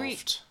I dissolved. agree.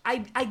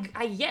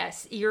 I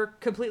yes, you're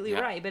completely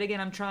Yeah. right. But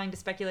again, I'm trying to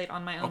speculate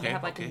on my own Okay,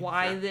 behalf, like okay,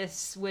 why fair.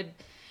 this would.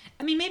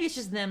 I mean, maybe it's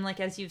just them, like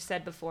as you've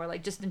said before,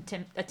 like just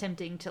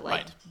attempting to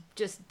like Right.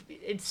 just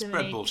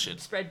Spread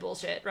bullshit. Spread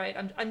bullshit, right?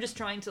 I'm just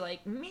trying to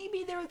like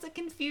maybe there was a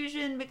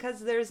confusion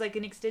because there's like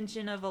an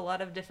extension of a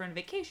lot of different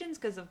vacations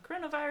because of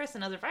coronavirus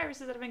and other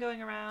viruses that have been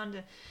going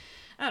around.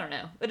 I don't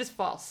know. It is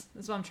false.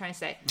 That's what I'm trying to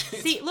say.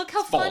 See, look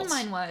how fun false.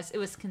 mine was. It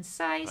was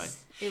concise. Right.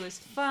 It was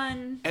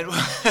fun. And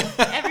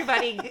Everybody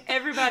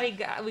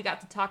we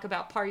got to talk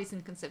about parties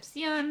in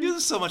Concepcion. You're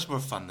so much more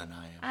fun than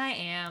I am. I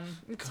am.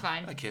 It's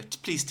fine. Okay,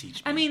 please teach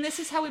me. I mean, this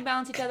is how we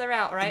balance each other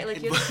out, right?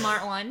 Like, you're the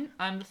smart one,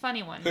 I'm the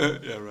funny one.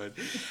 Yeah, right.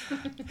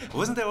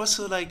 Wasn't there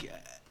also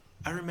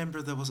I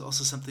remember there was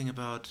also something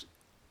about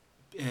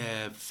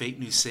fake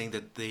news saying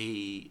that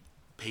they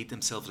paid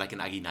themselves like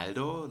an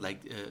aguinaldo,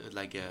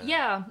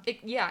 Yeah,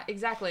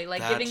 exactly.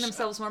 Like That's- giving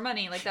themselves more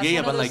money. Like that's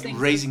yeah, one but of those like things.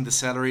 raising the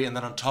salary and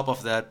then on top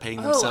of that paying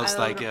Oh, themselves I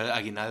don't like know.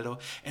 aguinaldo.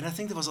 And I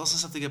think there was also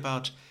something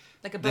about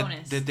Like a that,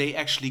 bonus. that they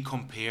actually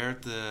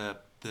compared the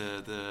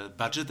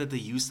budget that they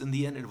used in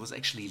the end. It was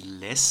actually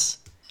less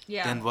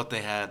Yeah. than what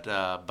they had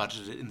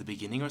budgeted in the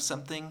beginning or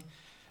something.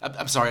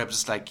 I'm sorry, I'm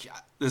just like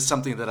there's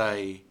something that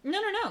I No.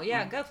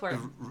 Yeah, go for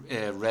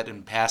it. read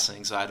in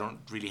passing, so I don't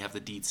really have the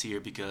deets here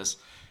because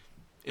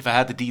if I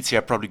had the deets here,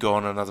 I'd probably go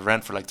on another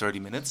rant for like 30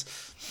 minutes.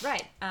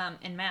 Right.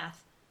 In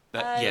math.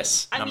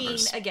 Yes, I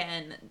numbers. mean,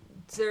 again,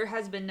 there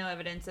has been no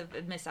evidence of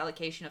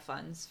misallocation of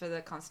funds for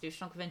the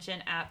Constitutional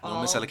Convention at No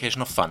all.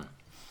 misallocation of fun.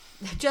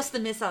 Just the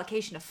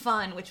misallocation of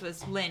fun, which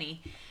was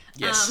Lenny.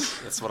 Yes,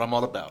 that's what I'm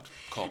all about.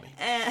 Call me.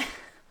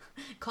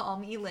 Call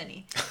me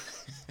Lenny.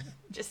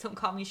 Just don't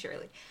call me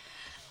Shirley.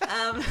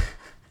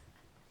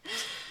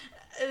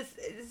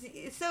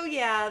 So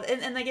yeah,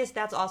 and I guess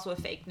that's also a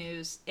fake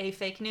news.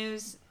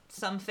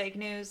 Some fake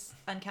news,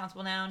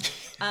 uncountable noun.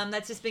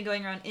 That's just been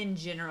going around in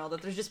general,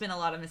 that there's just been a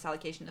lot of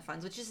misallocation of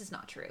funds, which just is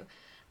not true.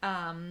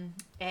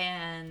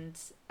 And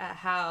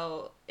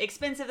how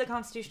expensive the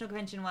Constitutional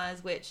Convention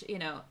was, which,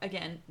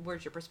 again,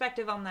 where's your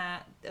perspective on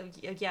that?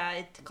 Yeah,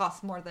 it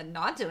costs more than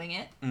not doing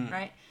it,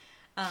 right?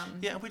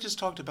 Yeah, we just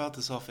talked about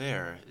this off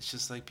air. It's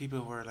just like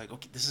people were like,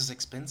 okay, this is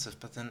expensive,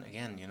 but then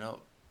again,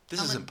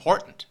 this is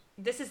important.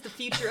 This is the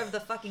future of the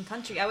fucking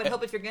country. I would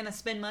hope if you're going to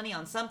spend money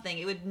on something,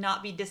 it would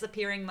not be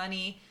disappearing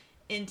money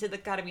into the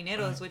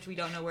carabineros, which we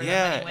don't know where the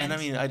money went. And I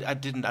mean,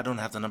 I don't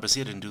have the numbers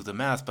here, I didn't do the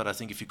math, but I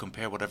think if you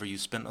compare whatever you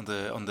spent on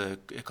the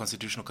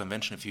Constitutional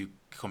Convention, if you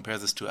compare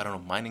this to, I don't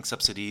know, mining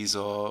subsidies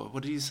or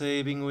what did you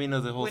say,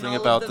 Binguino, the whole When thing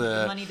all about of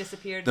the money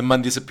disappeared, the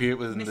money disappeared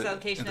with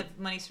misallocation of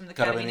monies from the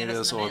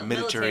carabineros or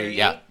military,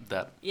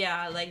 that.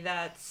 Yeah, like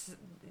that's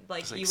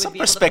like It's like you some would be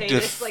able to pay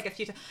perspective this like a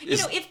few times.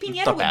 is If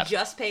Piñera not would bad.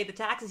 just pay the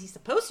taxes he's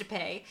supposed to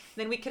pay,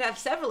 then we could have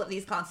several of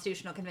these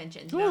constitutional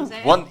conventions. You know what I'm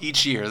saying? One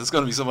each year. This is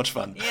going to be so much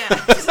fun. Yeah,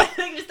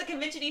 just the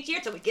convention each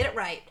year till we get it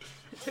right.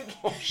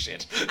 Oh,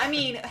 shit. I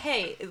mean,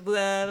 hey,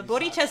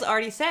 Boric has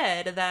already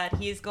said that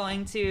he's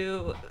going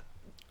to.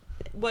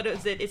 What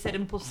is it? It said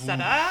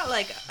impulsará,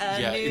 like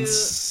a Yeah, new.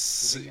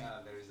 There's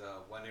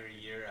one every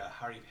year,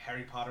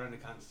 Harry Potter and the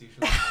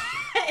Constitutional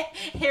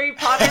Convention. Harry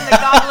Potter and the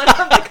Goblet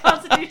of the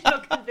Constitutional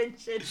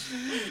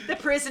Convention. The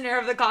prisoner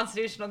of the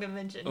Constitutional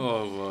Convention.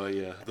 Oh, well,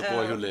 yeah. The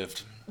boy who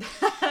lived.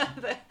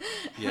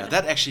 Yeah,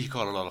 that actually he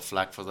caught a lot of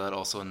flack for that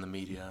also in the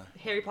media.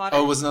 Harry Potter.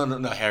 Oh, it was no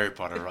Harry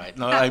Potter, right?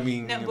 No, I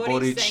mean No, Boric.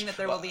 Boric's saying that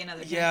there will be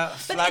another. Yeah, But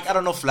flag. it's- I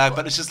don't know flag,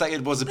 but it's just like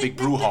it was a big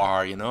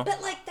brouhaha,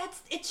 But like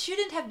it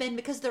shouldn't have been,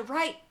 because the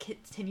right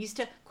continues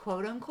to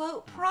quote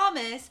unquote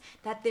promise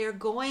that they're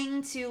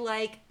going to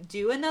like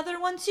do another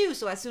one too.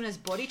 So as soon as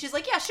Boric is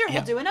like, yeah, sure,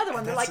 we'll do another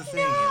one, they're That's like, the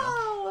thing,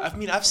 no. I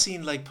mean, I've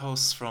seen like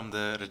posts from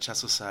the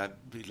Rechazo side,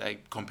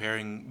 like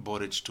comparing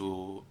Boric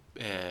to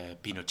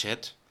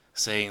Pinochet,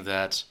 saying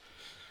that,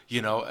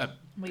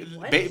 Wait,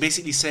 what?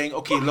 basically saying,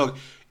 okay, look,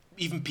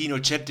 even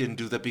Pinochet didn't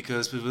do that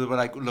because people were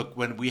like, look,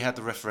 when we had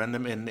the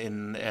referendum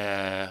in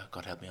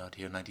God help me out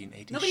here,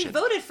 1980. Nobody shit.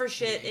 voted for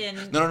shit in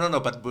No.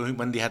 But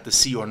when they had the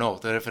C or no,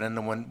 the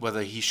referendum,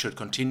 whether he should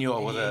continue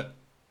or whether,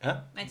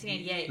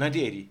 1988.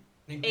 1980,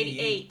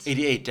 88.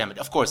 88. Damn it!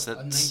 Of course, that's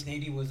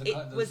 1980 was the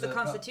It was the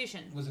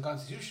Constitution. Was the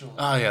constitutional.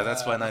 Oh, yeah,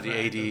 that's why referendum,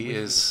 1980 which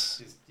is-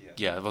 just- yeah.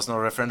 yeah, it was no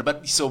referendum.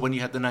 But so when you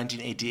had the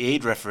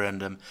 1988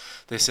 referendum,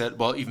 they said,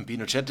 well, even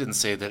Pinochet didn't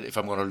say that if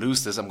I'm going to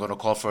lose this, I'm going to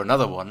call for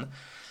another one.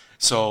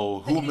 So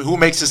who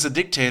makes this a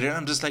dictator?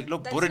 I'm just like,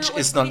 look, That's Boric not what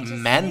is not Boric is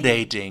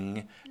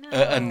mandating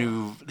a No.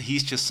 new.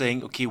 He's just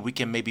saying, okay, we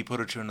can maybe put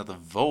it to another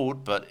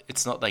vote, but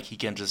it's not like he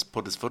can just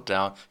put his foot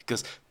down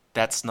because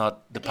that's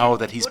not the power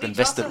that he's been Boric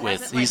also vested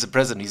with. hasn't, He's like, a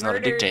president. He's not a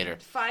murdered dictator.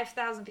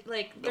 5,000 people,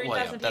 like Well,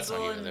 30,000 yeah, that's not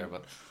people. even there, and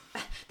but.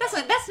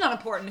 that's not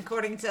important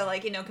according to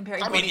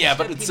comparing. I mean, Boric yeah, to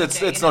but it's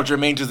Pinochet, not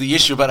germane to the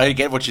issue. But I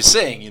get what you're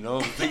saying. The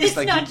thing It's is,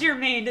 like, not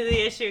germane to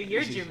the issue.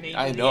 You're germane.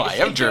 I to know the I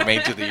issue. am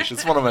germane to the issue.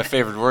 It's one of my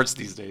favorite words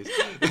these days.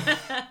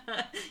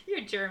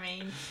 You're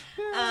germane.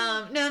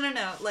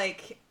 No.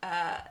 Like,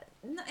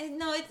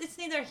 no, it's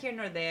neither here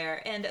nor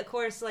there. And of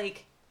course,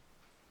 like,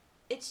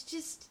 it's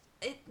just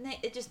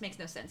it just makes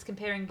no sense.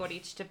 Comparing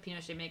Boric to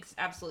Pinochet makes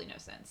absolutely no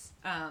sense.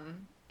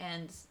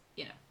 And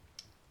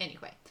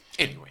anyway.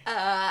 Anyway,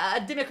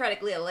 A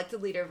democratically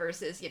elected leader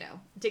versus,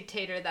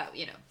 dictator that,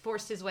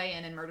 forced his way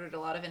in and murdered a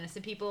lot of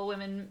innocent people,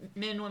 men,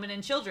 women,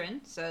 and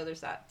children. So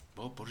there's that.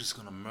 well, Boric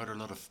gonna murder a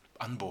lot of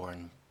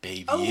unborn Oh,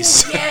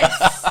 babies.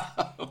 yes!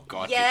 Oh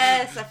God.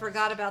 Yes, I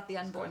forgot about the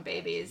unborn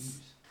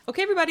babies.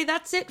 Okay, everybody,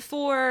 that's it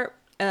for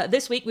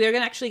this week. We are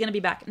actually going to be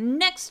back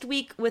next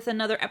week with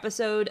another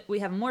episode. We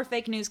have more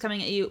fake news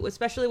coming at you,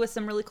 especially with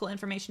some really cool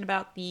information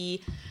about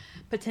the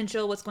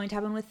potential what's going to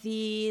happen with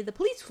the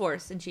police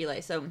force in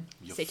Chile. So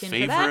Your stay tuned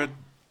for that. favorite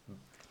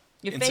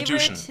Your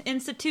institution. favorite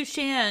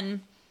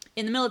institution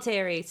in the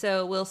military.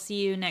 So we'll see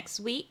you next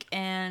week.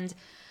 And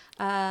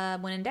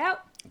when in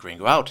doubt,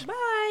 Gringo out.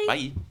 bye.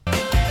 Bye.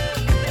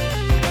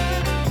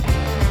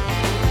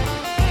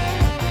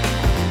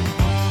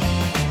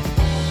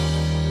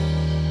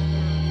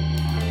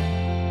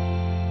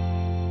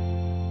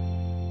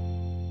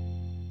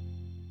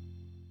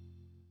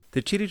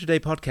 The Chile Today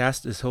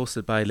podcast is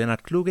hosted by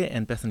Leonard Kluge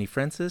and Bethany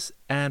Francis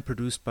and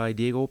produced by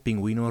Diego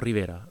Pingüino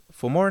Rivera.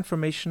 For more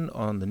information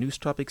on the news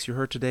topics you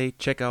heard today,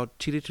 check out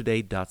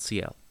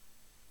chiletoday.cl.